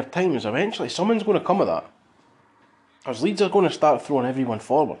couple of more times, eventually someone's going to come of that. Because Leeds are going to start throwing everyone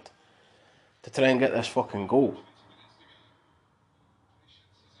forward to try and get this fucking goal.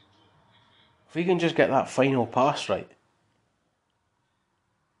 If we can just get that final pass right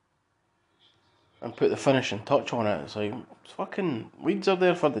and put the finishing touch on it, it's like, fucking Leeds are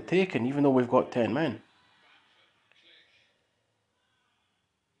there for the taking, even though we've got 10 men.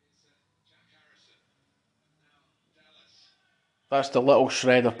 That's the little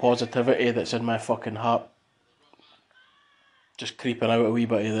shred of positivity that's in my fucking heart. Just creeping out a wee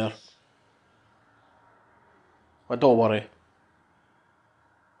bit of there. But don't worry.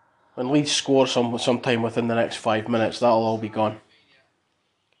 When Leeds score sometime within the next 5 minutes, that'll all be gone.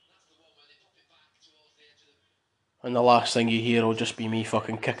 And the last thing you hear will just be me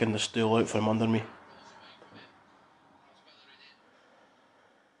fucking kicking the stool out from under me.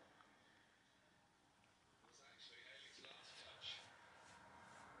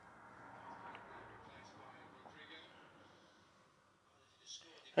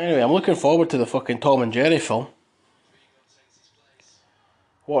 Anyway, I'm looking forward to the fucking Tom and Jerry film.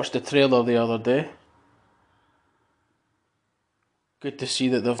 Watched the trailer the other day. Good to see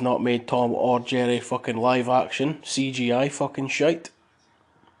that they've not made Tom or Jerry fucking live action, CGI fucking shite.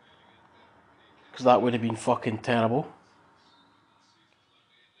 Because that would have been fucking terrible.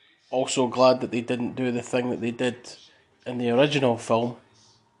 Also glad that they didn't do the thing that they did in the original film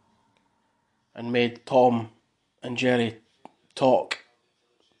and made Tom and Jerry talk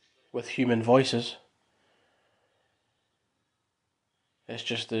with human voices. It's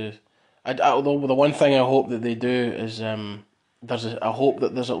just the one thing I hope that they do is I hope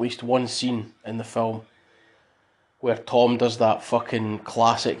that there's at least one scene in the film where Tom does that fucking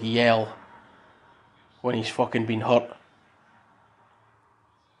classic yell when he's fucking been hurt.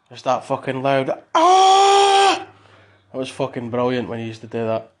 Just that fucking loud ah! That was fucking brilliant when he used to do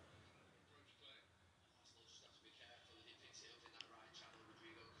that.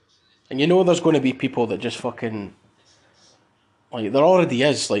 And you know there's going to be people that just fucking... Like, there already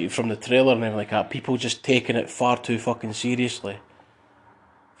is, like, from the trailer and everything like that, people just taking it far too fucking seriously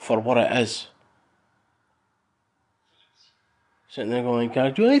for what it is. Sitting there going,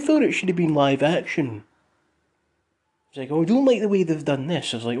 I thought it should have been live action. It's like, oh, I don't like the way they've done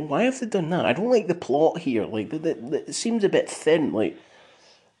this. It's like, why have they done that? I don't like the plot here. Like, it seems a bit thin. Like,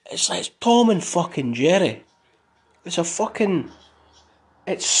 it's Tom and fucking Jerry. It's a fucking...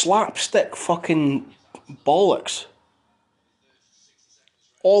 It's slapstick fucking bollocks.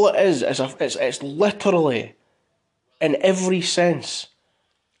 All it is it's literally, in every sense,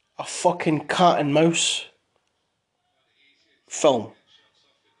 a fucking cat and mouse film.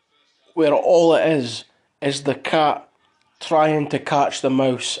 Where all it is the cat trying to catch the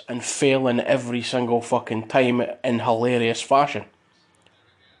mouse and failing every single fucking time in hilarious fashion.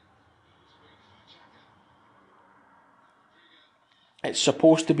 It's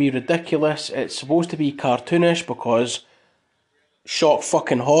supposed to be ridiculous, it's supposed to be cartoonish because, shock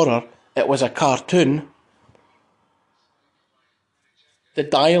fucking horror, it was a cartoon. The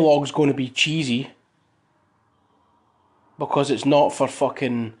dialogue's going to be cheesy. because it's not for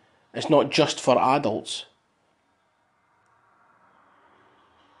fucking... It's not just for adults.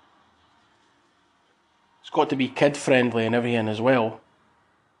 It's got to be kid-friendly and everything as well.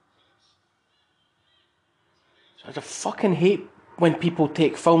 So I just fucking hate when people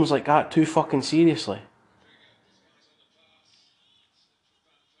take films like that too fucking seriously.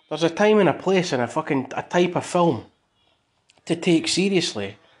 There's a time and a place and a type of film to take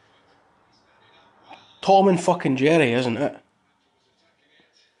seriously. Tom and fucking Jerry, isn't it?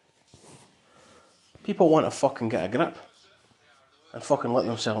 People want to fucking get a grip and fucking let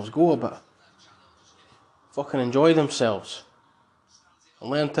themselves go a bit. Fucking enjoy themselves and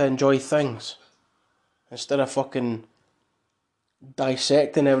learn to enjoy things instead of fucking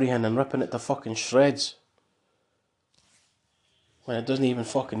dissecting everything and ripping it to fucking shreds when it doesn't even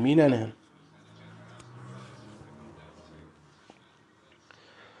fucking mean anything.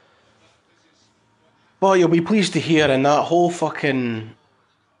 But you'll be pleased to hear in that whole time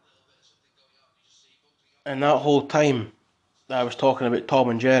that I was talking about Tom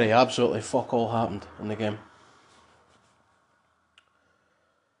and Jerry, absolutely fuck all happened in the game.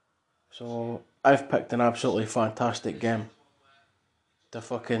 So I've picked an absolutely fantastic game to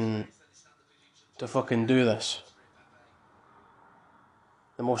fucking do this.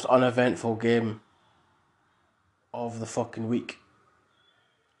 The most uneventful game of the fucking week.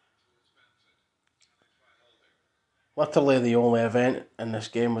 Literally the only event in this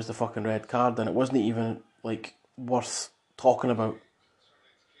game was the fucking red card, and it wasn't even like worth talking about.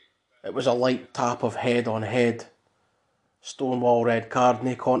 It was a light tap of head on head. Stonewall red card,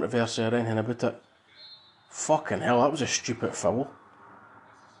 no controversy or anything about it. Fucking hell, that was a stupid foul.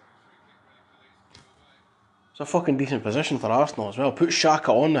 It's a fucking decent position for Arsenal as well. Put Xhaka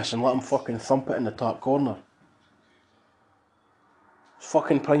on this and let him fucking thump it in the top corner. It's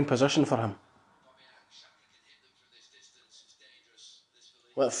fucking prime position for him.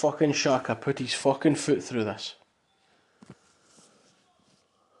 Let fucking Xhaka put his fucking foot through this.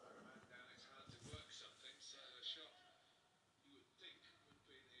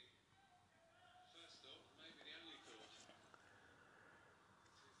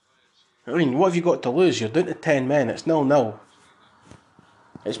 I mean, what have you got to lose? You're down to 10 men, it's 0-0.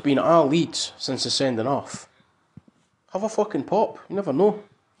 It's been our Leeds since the sending off. Have a fucking pop, you never know.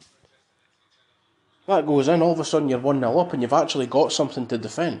 That goes in, all of a sudden you're 1-0 up and you've actually got something to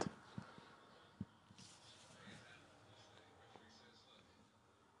defend.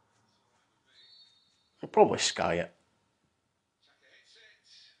 I'll probably sky it.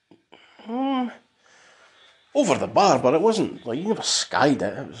 Over the bar, but it wasn't, like, you never skied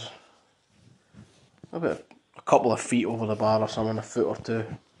it. It was about a couple of feet over the bar or something, a foot or two.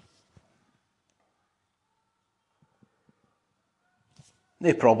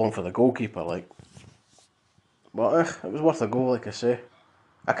 No problem for the goalkeeper, like. But it was worth a goal, like I say.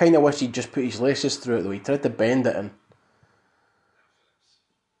 I kind of wish he'd just put his laces through it though. He tried to bend it in.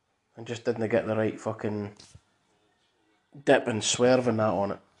 And just didn't get the right fucking dip and swerve and that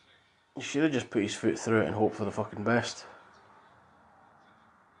on it. He should have just put his foot through it and hope for the fucking best.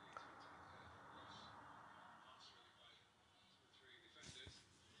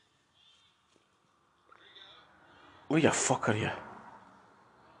 What you fucker, you?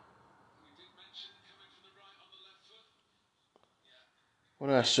 I'm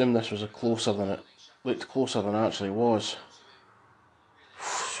going to assume this was looked closer than it actually was.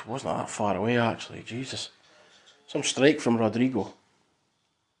 It wasn't that far away actually, Jesus. Some strike from Rodrigo.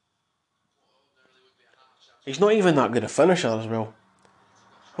 He's not even that good a finisher as well.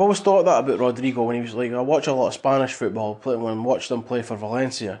 I've always thought that about Rodrigo when he was like, I watch a lot of Spanish football, when I watched him play for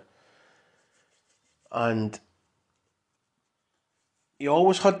Valencia. And he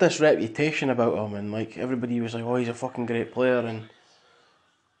always had this reputation about him, and like everybody was like, oh, he's a fucking great player, and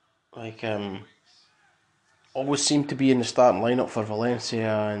like always seemed to be in the starting lineup for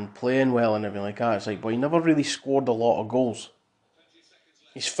Valencia and playing well and everything like that. It's like, but he never really scored a lot of goals.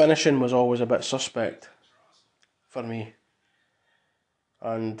 His finishing was always a bit suspect for me,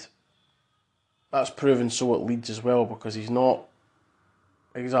 and that's proven so at Leeds as well, because he's not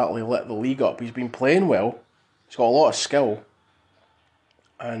exactly lit the league up. He's been playing well, he's got a lot of skill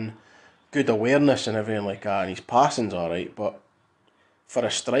and good awareness and everything like that, and his passing's alright, but for a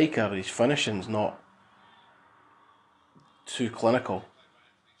striker his finishing's not too clinical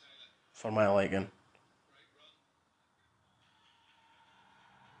for my liking.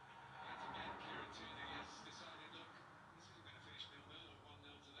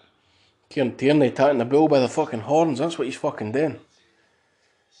 Kieran Tierney tatting the bull by the fucking horns, that's what he's fucking doing.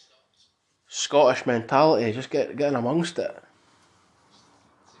 Scottish mentality, just getting amongst it.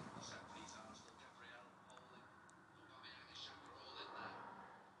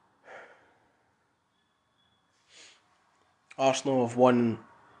 Arsenal have won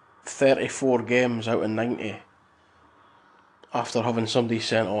 34 games out of 90 after having somebody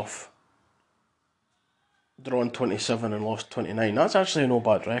sent off. Drawn 27 and lost 29. That's actually no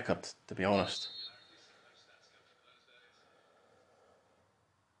bad record, to be honest.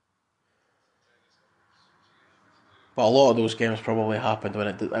 But a lot of those games probably happened when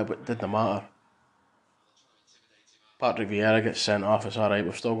it didn't matter. Patrick Vieira gets sent off, it's alright.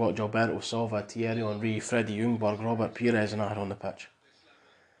 We've still got Gilberto Silva, Thierry Henry, Freddie Ljungberg, Robert Pires and that on the pitch.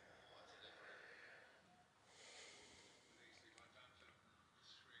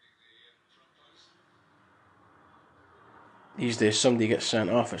 These days somebody gets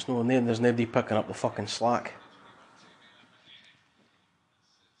sent off, there's nobody picking up the fucking slack.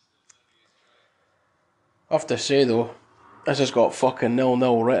 I have to say though, this has got fucking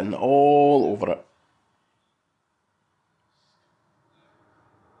 0-0 written all over it.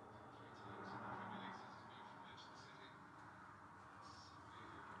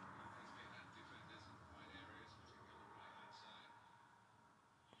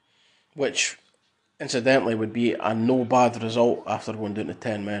 Which, incidentally, would be a no bad result after going down to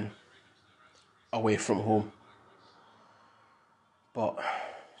 10 men away from home. But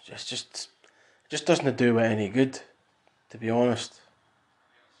it just doesn't do it any good, to be honest.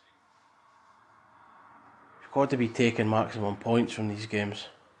 You've got to be taking maximum points from these games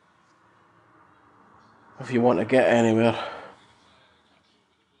if you want to get anywhere.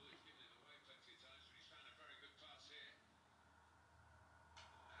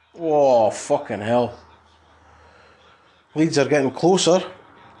 Oh, fucking hell. Leeds are getting closer.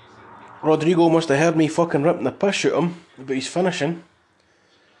 Rodrigo must have heard me fucking ripping the piss at him about his finishing.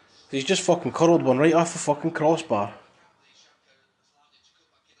 He's just fucking curled one right off the fucking crossbar.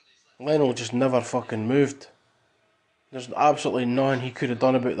 Leno just never fucking moved. There's absolutely nothing he could have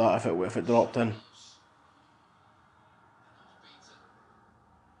done about that if it dropped in.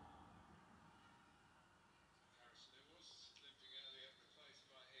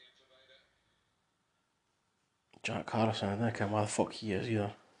 Jack Harrison, I don't know why the fuck he is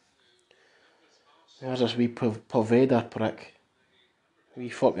either. There's this wee Poveda prick. Wee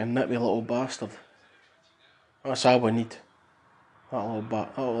fucking nippy little bastard. That's all we need.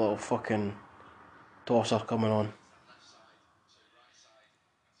 That little fucking tosser coming on.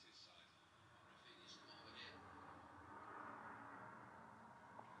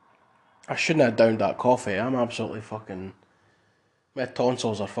 I shouldn't have downed that coffee. I'm absolutely fucking... My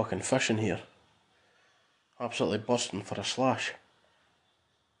tonsils are fucking fishing here. Absolutely busting for a slash.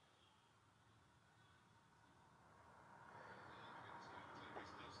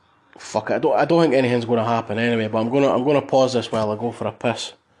 Fuck it, I don't think anything's going to happen anyway, but I'm gonna pause this while I go for a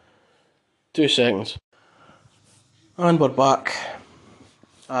piss. 2 seconds. And we're back.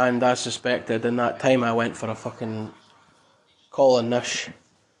 And as suspected, in that time I went for a fucking call and nish,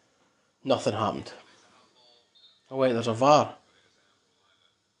 nothing happened. Oh wait, there's a VAR.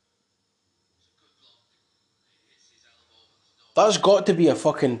 That's got to be a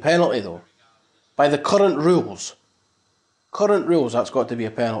fucking penalty though. By the current rules. Current rules, that's got to be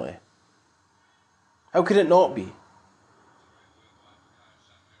a penalty. How could it not be?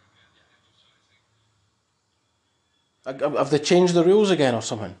 Have they changed the rules again or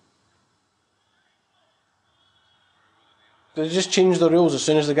something? They just change the rules as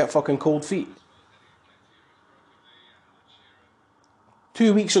soon as they get fucking cold feet.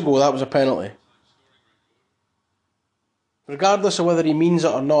 2 weeks ago that was a penalty. Regardless of whether he means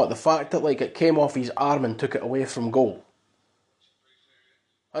it or not, the fact that it came off his arm and took it away from goal.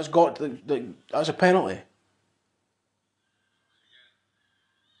 That's a penalty.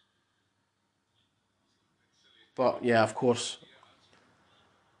 But yeah, of course,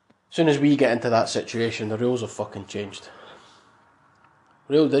 as soon as we get into that situation, the rules have fucking changed.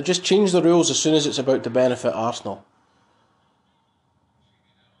 They just change the rules as soon as it's about to benefit Arsenal.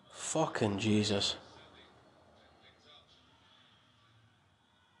 Fucking Jesus.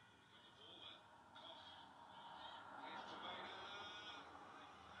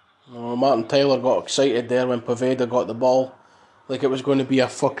 Oh, Martin Tyler got excited there when Poveda got the ball, like it was going to be a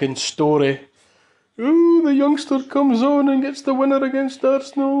fucking story. Ooh, the youngster comes on and gets the winner against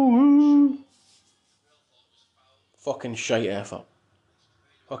Arsenal. Ooh. Fucking shite effort.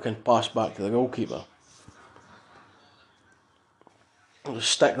 Fucking pass back to the goalkeeper. Just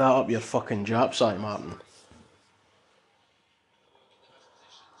stick that up your fucking jap side, Martin.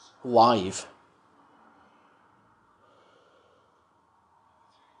 Live.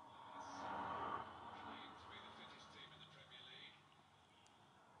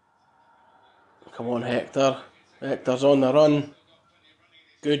 Come on, Hector. Hector's on the run.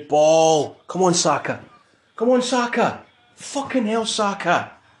 Good ball. Come on, Saka. Come on, Saka. Fucking hell,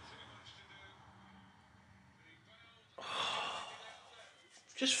 Saka.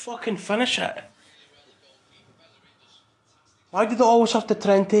 Just fucking finish it. Why do they always have to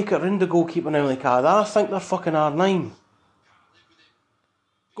try and take it round the goalkeeper now like that? I think they're fucking R9.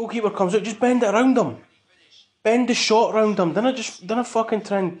 Goalkeeper comes out, just bend it around him. Bend the shot round him. Don't fucking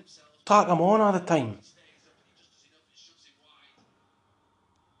try and tack him on all the time.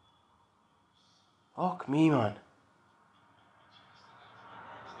 Fuck me, man.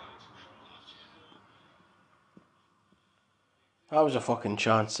 That was a fucking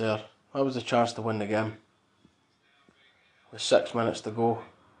chance there. That was a chance to win the game. With 6 minutes to go.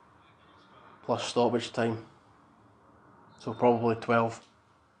 Plus stoppage time. So probably 12.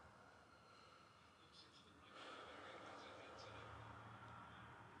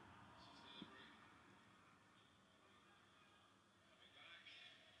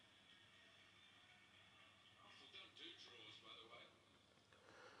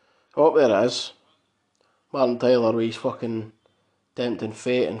 Oh, there it is. Martin Tyler with his fucking tempting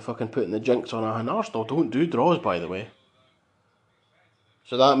fate and fucking putting the jinx on it. And Arsenal don't do draws, by the way.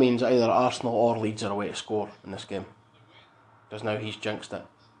 So that means either Arsenal or Leeds are away to score in this game. Because now he's jinxed it.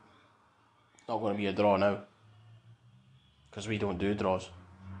 It's not going to be a draw now. Because we don't do draws.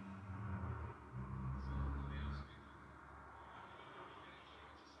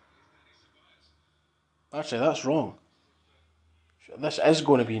 Actually, that's wrong. This is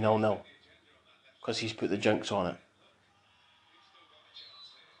going to be 0-0. Because he's put the jinx on it.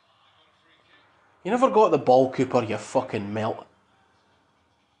 You never got the ball, Cooper, you fucking melt.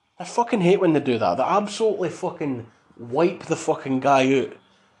 I fucking hate when they do that. They absolutely fucking wipe the fucking guy out.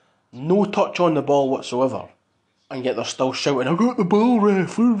 No touch on the ball whatsoever. And yet they're still shouting, I got the ball,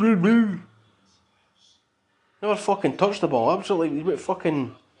 ref. Never fucking touched the ball. Absolutely, he's about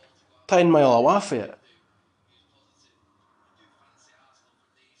fucking 10 mile away from it.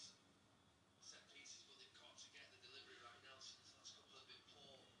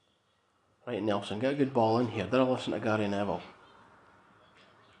 Right, Nelson, get a good ball in here. Did I listen to Gary Neville?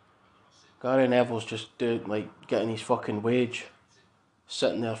 Gary Neville's just getting his fucking wage.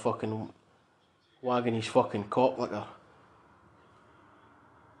 Sitting there fucking wagging his fucking cock like a...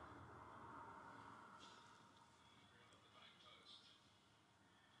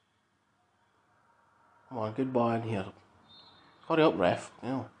 Come on, good ball in here. Hurry up, ref.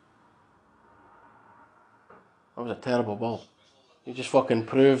 Yeah. That was a terrible ball. You just fucking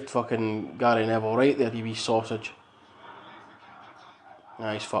proved fucking Gary Neville right there, you wee sausage.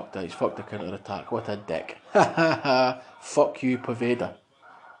 Nah, he's fucked it. He's fucked the counter attack. What a dick. Ha ha ha. Fuck you, Poveda.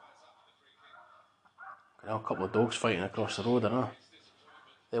 A couple of dogs fighting across the road, aren't they?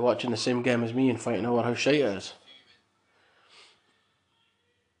 They're watching the same game as me and fighting over how shite it is.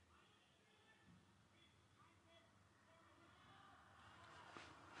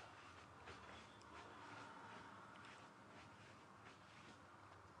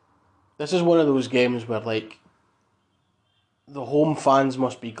 This is one of those games where, like, the home fans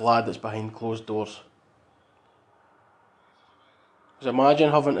must be glad it's behind closed doors. Because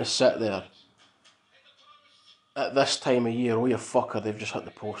imagine having to sit there at this time of year. Oh, you fucker, they've just hit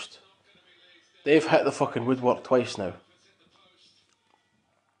the post. They've hit the fucking woodwork twice now.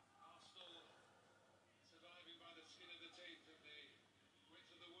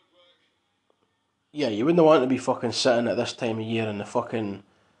 Yeah, you wouldn't want to be fucking sitting at this time of year in the fucking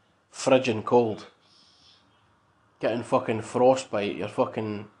frigid cold. Getting fucking frostbite, your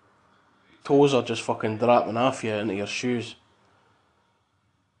fucking toes are just fucking dropping off you into your shoes.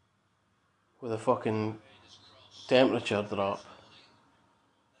 With a fucking temperature drop.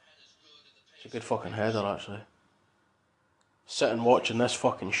 It's a good fucking header, actually. Sitting watching this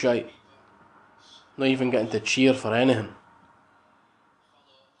fucking shite. Not even getting to cheer for anything.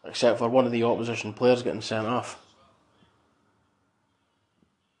 Except for one of the opposition players getting sent off.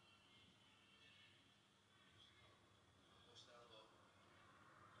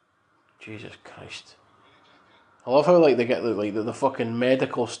 Jesus Christ. I love how they get the fucking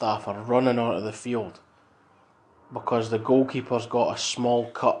medical staff are running onto the field because the goalkeeper's got a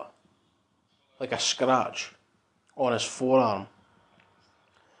small cut, like a scratch, on his forearm.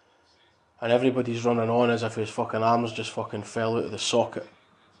 And everybody's running on as if his fucking arms just fucking fell out of the socket.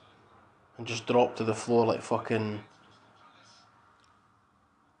 And just dropped to the floor like fucking...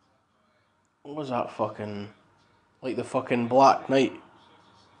 What was that fucking... Like the fucking Black Knight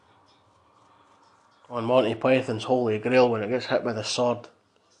on Monty Python's Holy Grail when it gets hit by the sword.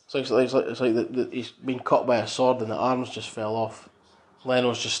 It's like he's been cut by a sword and the arms just fell off.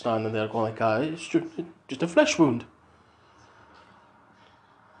 Leno's just standing there going like, it's just a flesh wound.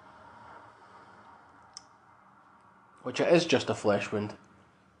 which it is just a flesh wound.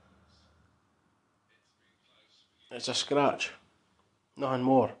 It's a scratch, nothing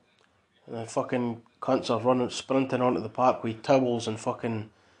more. And the fucking cunts are running, sprinting onto the park with towels and fucking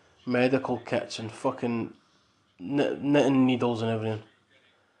medical kits and fucking knitting needles and everything.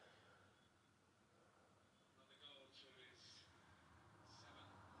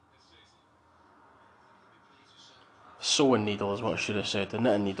 Sewing needle is what I should have said. The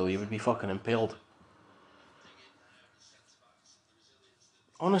knitting needle, you would be fucking impaled.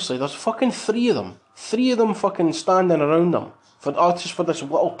 Honestly, there's fucking three of them. Three of them fucking standing around him. Just for this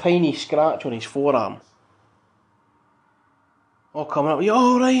little tiny scratch on his forearm. All coming up, you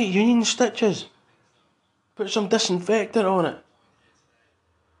alright, you need stitches. Put some disinfectant on it.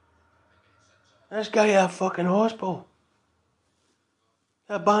 This guy at a fucking hospital.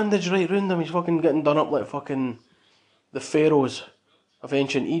 A bandage right round him, he's fucking getting done up like fucking the pharaohs of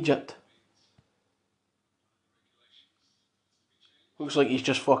ancient Egypt. Looks like he's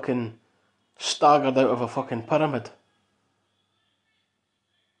just fucking staggered out of a fucking pyramid.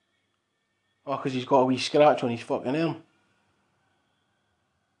 Oh, because he's got a wee scratch on his fucking arm.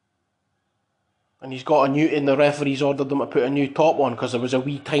 And he's got a new, and the referee's ordered him to put a new top on because there was a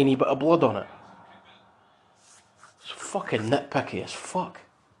wee tiny bit of blood on it. It's fucking nitpicky as fuck.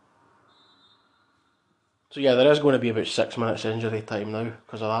 So yeah, there is going to be about 6 minutes injury time now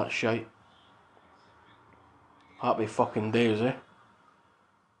because of that shite. Happy fucking days, eh?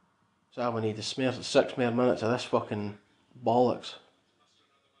 So we need to smear 6 more minutes of this fucking bollocks.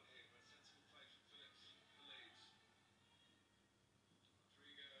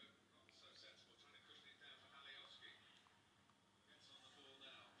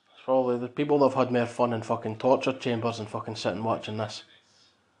 It's probably the people that have had more fun in fucking torture chambers than fucking sitting watching this.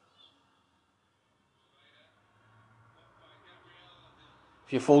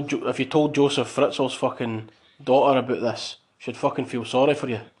 If you told Joseph Fritzl's fucking daughter about this, she'd fucking feel sorry for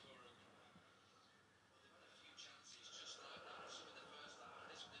you.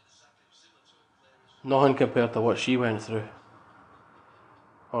 Nothing compared to what she went through.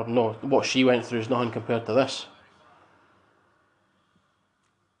 Or no, what she went through is nothing compared to this.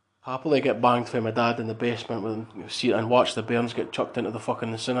 Happily get banged for my dad in the basement and watch the bairns get chucked into the fucking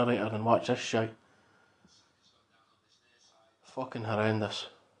incinerator and watch this shit. Fucking horrendous.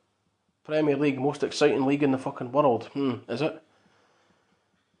 Premier League, most exciting league in the fucking world. Is it?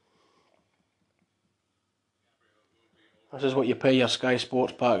 This is what you pay your Sky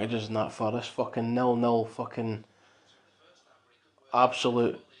Sports packages and that for. This fucking 0-0 fucking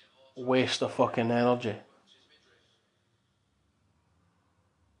absolute waste of fucking energy.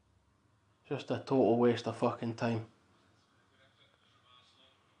 Just a total waste of fucking time.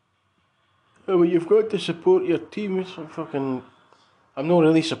 Oh, but you've got to support your team. It's fucking... I'm not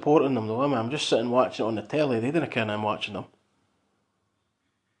really supporting them though, am I? I'm just sitting watching it on the telly. They didn't care I'm watching them.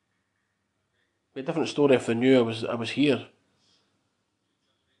 It'd be a different story if they knew I was here.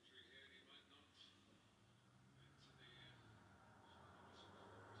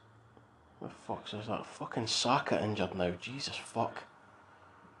 What the fuck is that? Fucking Saka injured now. Jesus fuck.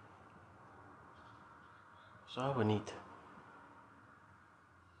 That's all we need.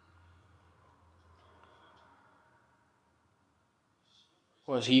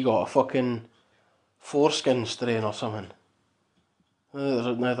 What has he got? A fucking foreskin strain or something?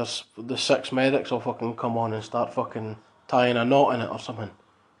 Now there's the 6 medics will fucking come on and start fucking tying a knot in it or something,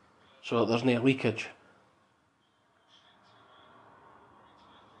 so that there's no leakage.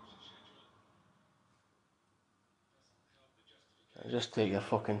 Just take your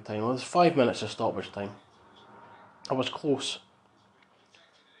fucking time. Well, there's 5 minutes of stoppage time. I was close.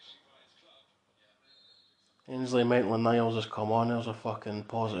 Ainsley Maitland-Niles has come on. There's a fucking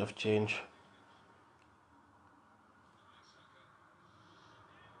positive change.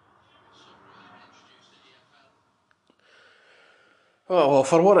 Oh, well,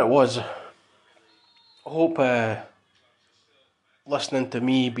 for what it was, I hope listening to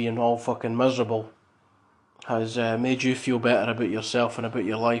me being all fucking miserable has made you feel better about yourself and about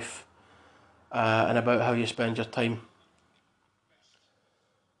your life and about how you spend your time.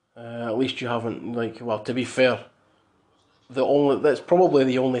 At least you haven't, to be fair, that's probably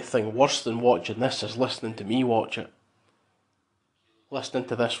the only thing worse than watching this is listening to me watch it. Listening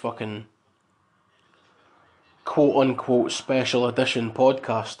to this fucking quote-unquote special edition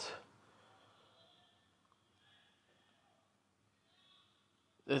podcast.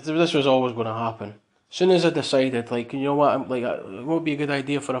 This was always going to happen. As soon as I decided, you know what, it would be a good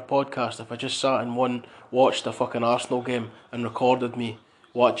idea for a podcast if I just sat and watched the fucking Arsenal game and recorded me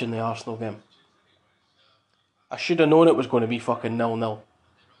watching the Arsenal game. I should have known it was going to be fucking 0-0.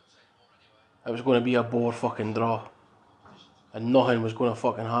 It was going to be a bore fucking draw. and nothing was going to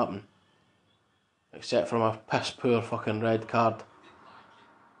fucking happen. Except from a piss poor fucking red card.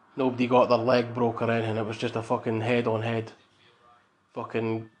 Nobody got their leg broke or anything, it was just a fucking head on head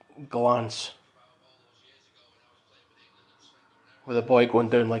fucking glance. With a boy going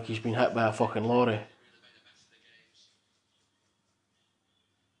down like he's been hit by a fucking lorry.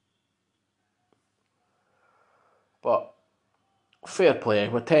 But fair play,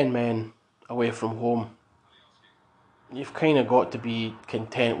 with 10 men away from home, you've kind of got to be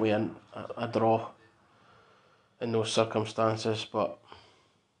content with a draw in those circumstances, but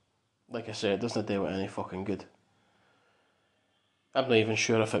like I said, it doesn't do it any fucking good. I'm not even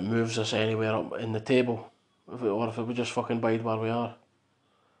sure if it moves us anywhere up in the table, or if it would just fucking bide where we are.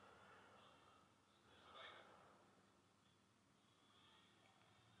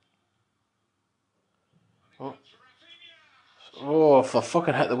 Oh, if I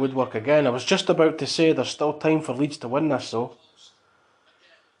fucking hit the woodwork again. I was just about to say there's still time for Leeds to win this though.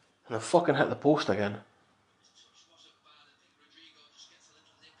 And I fucking hit the post again.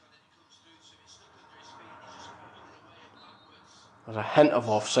 There's a hint of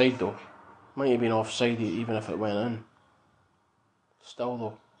offside though. Might have been offside even if it went in. Still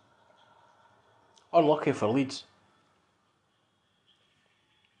though. Unlucky for Leeds.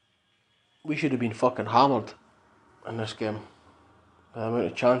 We should have been fucking hammered in this game. The amount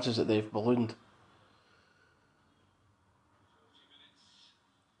of chances that they've ballooned.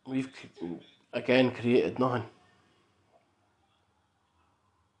 We've again created nothing.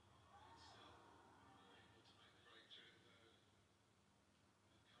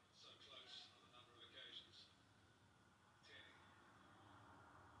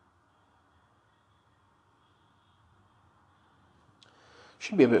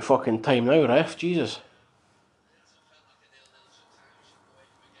 Should be about fucking time now, ref. Jesus.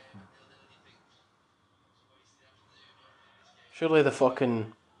 Surely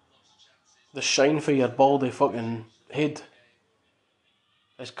the shine for your baldy fucking head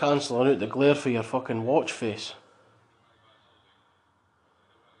is cancelling out the glare for your fucking watch face.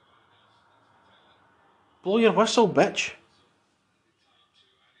 Blow your whistle, bitch.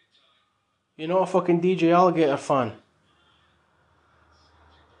 You're not a fucking DJ Alligator fan.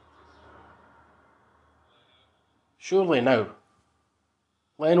 Surely now.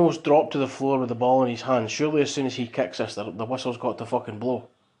 Leno's dropped to the floor with the ball in his hand. Surely as soon as he kicks this, the whistle's got to fucking blow.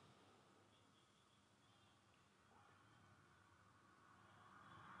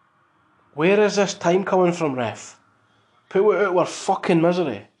 Where is this time coming from, ref? Put it out of our fucking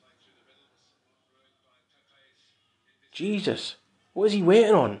misery. Jesus. What is he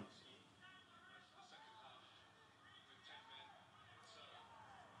waiting on?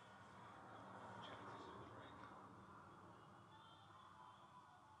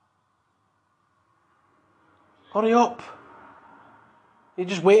 Hurry up. You're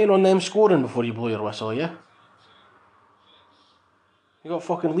just waiting on them scoring before you blow your whistle, yeah? You got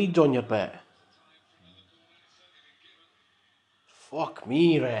fucking Leeds on your bet. Fuck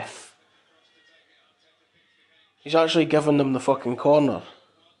me, ref. He's actually giving them the fucking corner.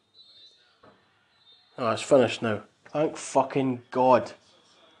 Oh, it's finished now. Thank fucking God.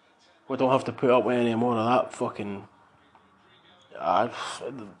 We don't have to put up with any more of that fucking...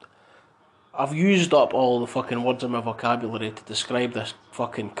 I've used up all the fucking words in my vocabulary to describe this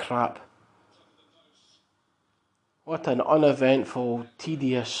fucking crap. What an uneventful,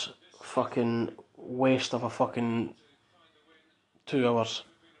 tedious fucking waste of a fucking 2 hours.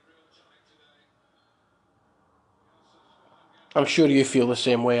 I'm sure you feel the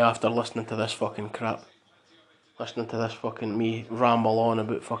same way after listening to this fucking crap. Listening to this fucking me ramble on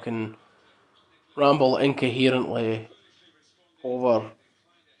about fucking... ramble incoherently over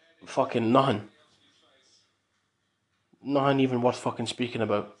fucking nothing. Nothing even worth fucking speaking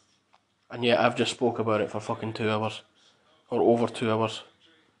about. And yet I've just spoke about it for fucking 2 hours. Or over 2 hours.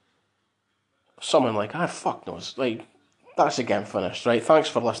 Something like, fuck knows. Like, that's the game finished, right? Thanks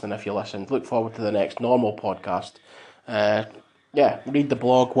for listening if you listened. Look forward to the next normal podcast. Read the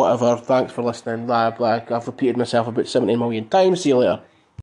blog, whatever. Thanks for listening. Blah, blah. I've repeated myself about 17 million times. See you later.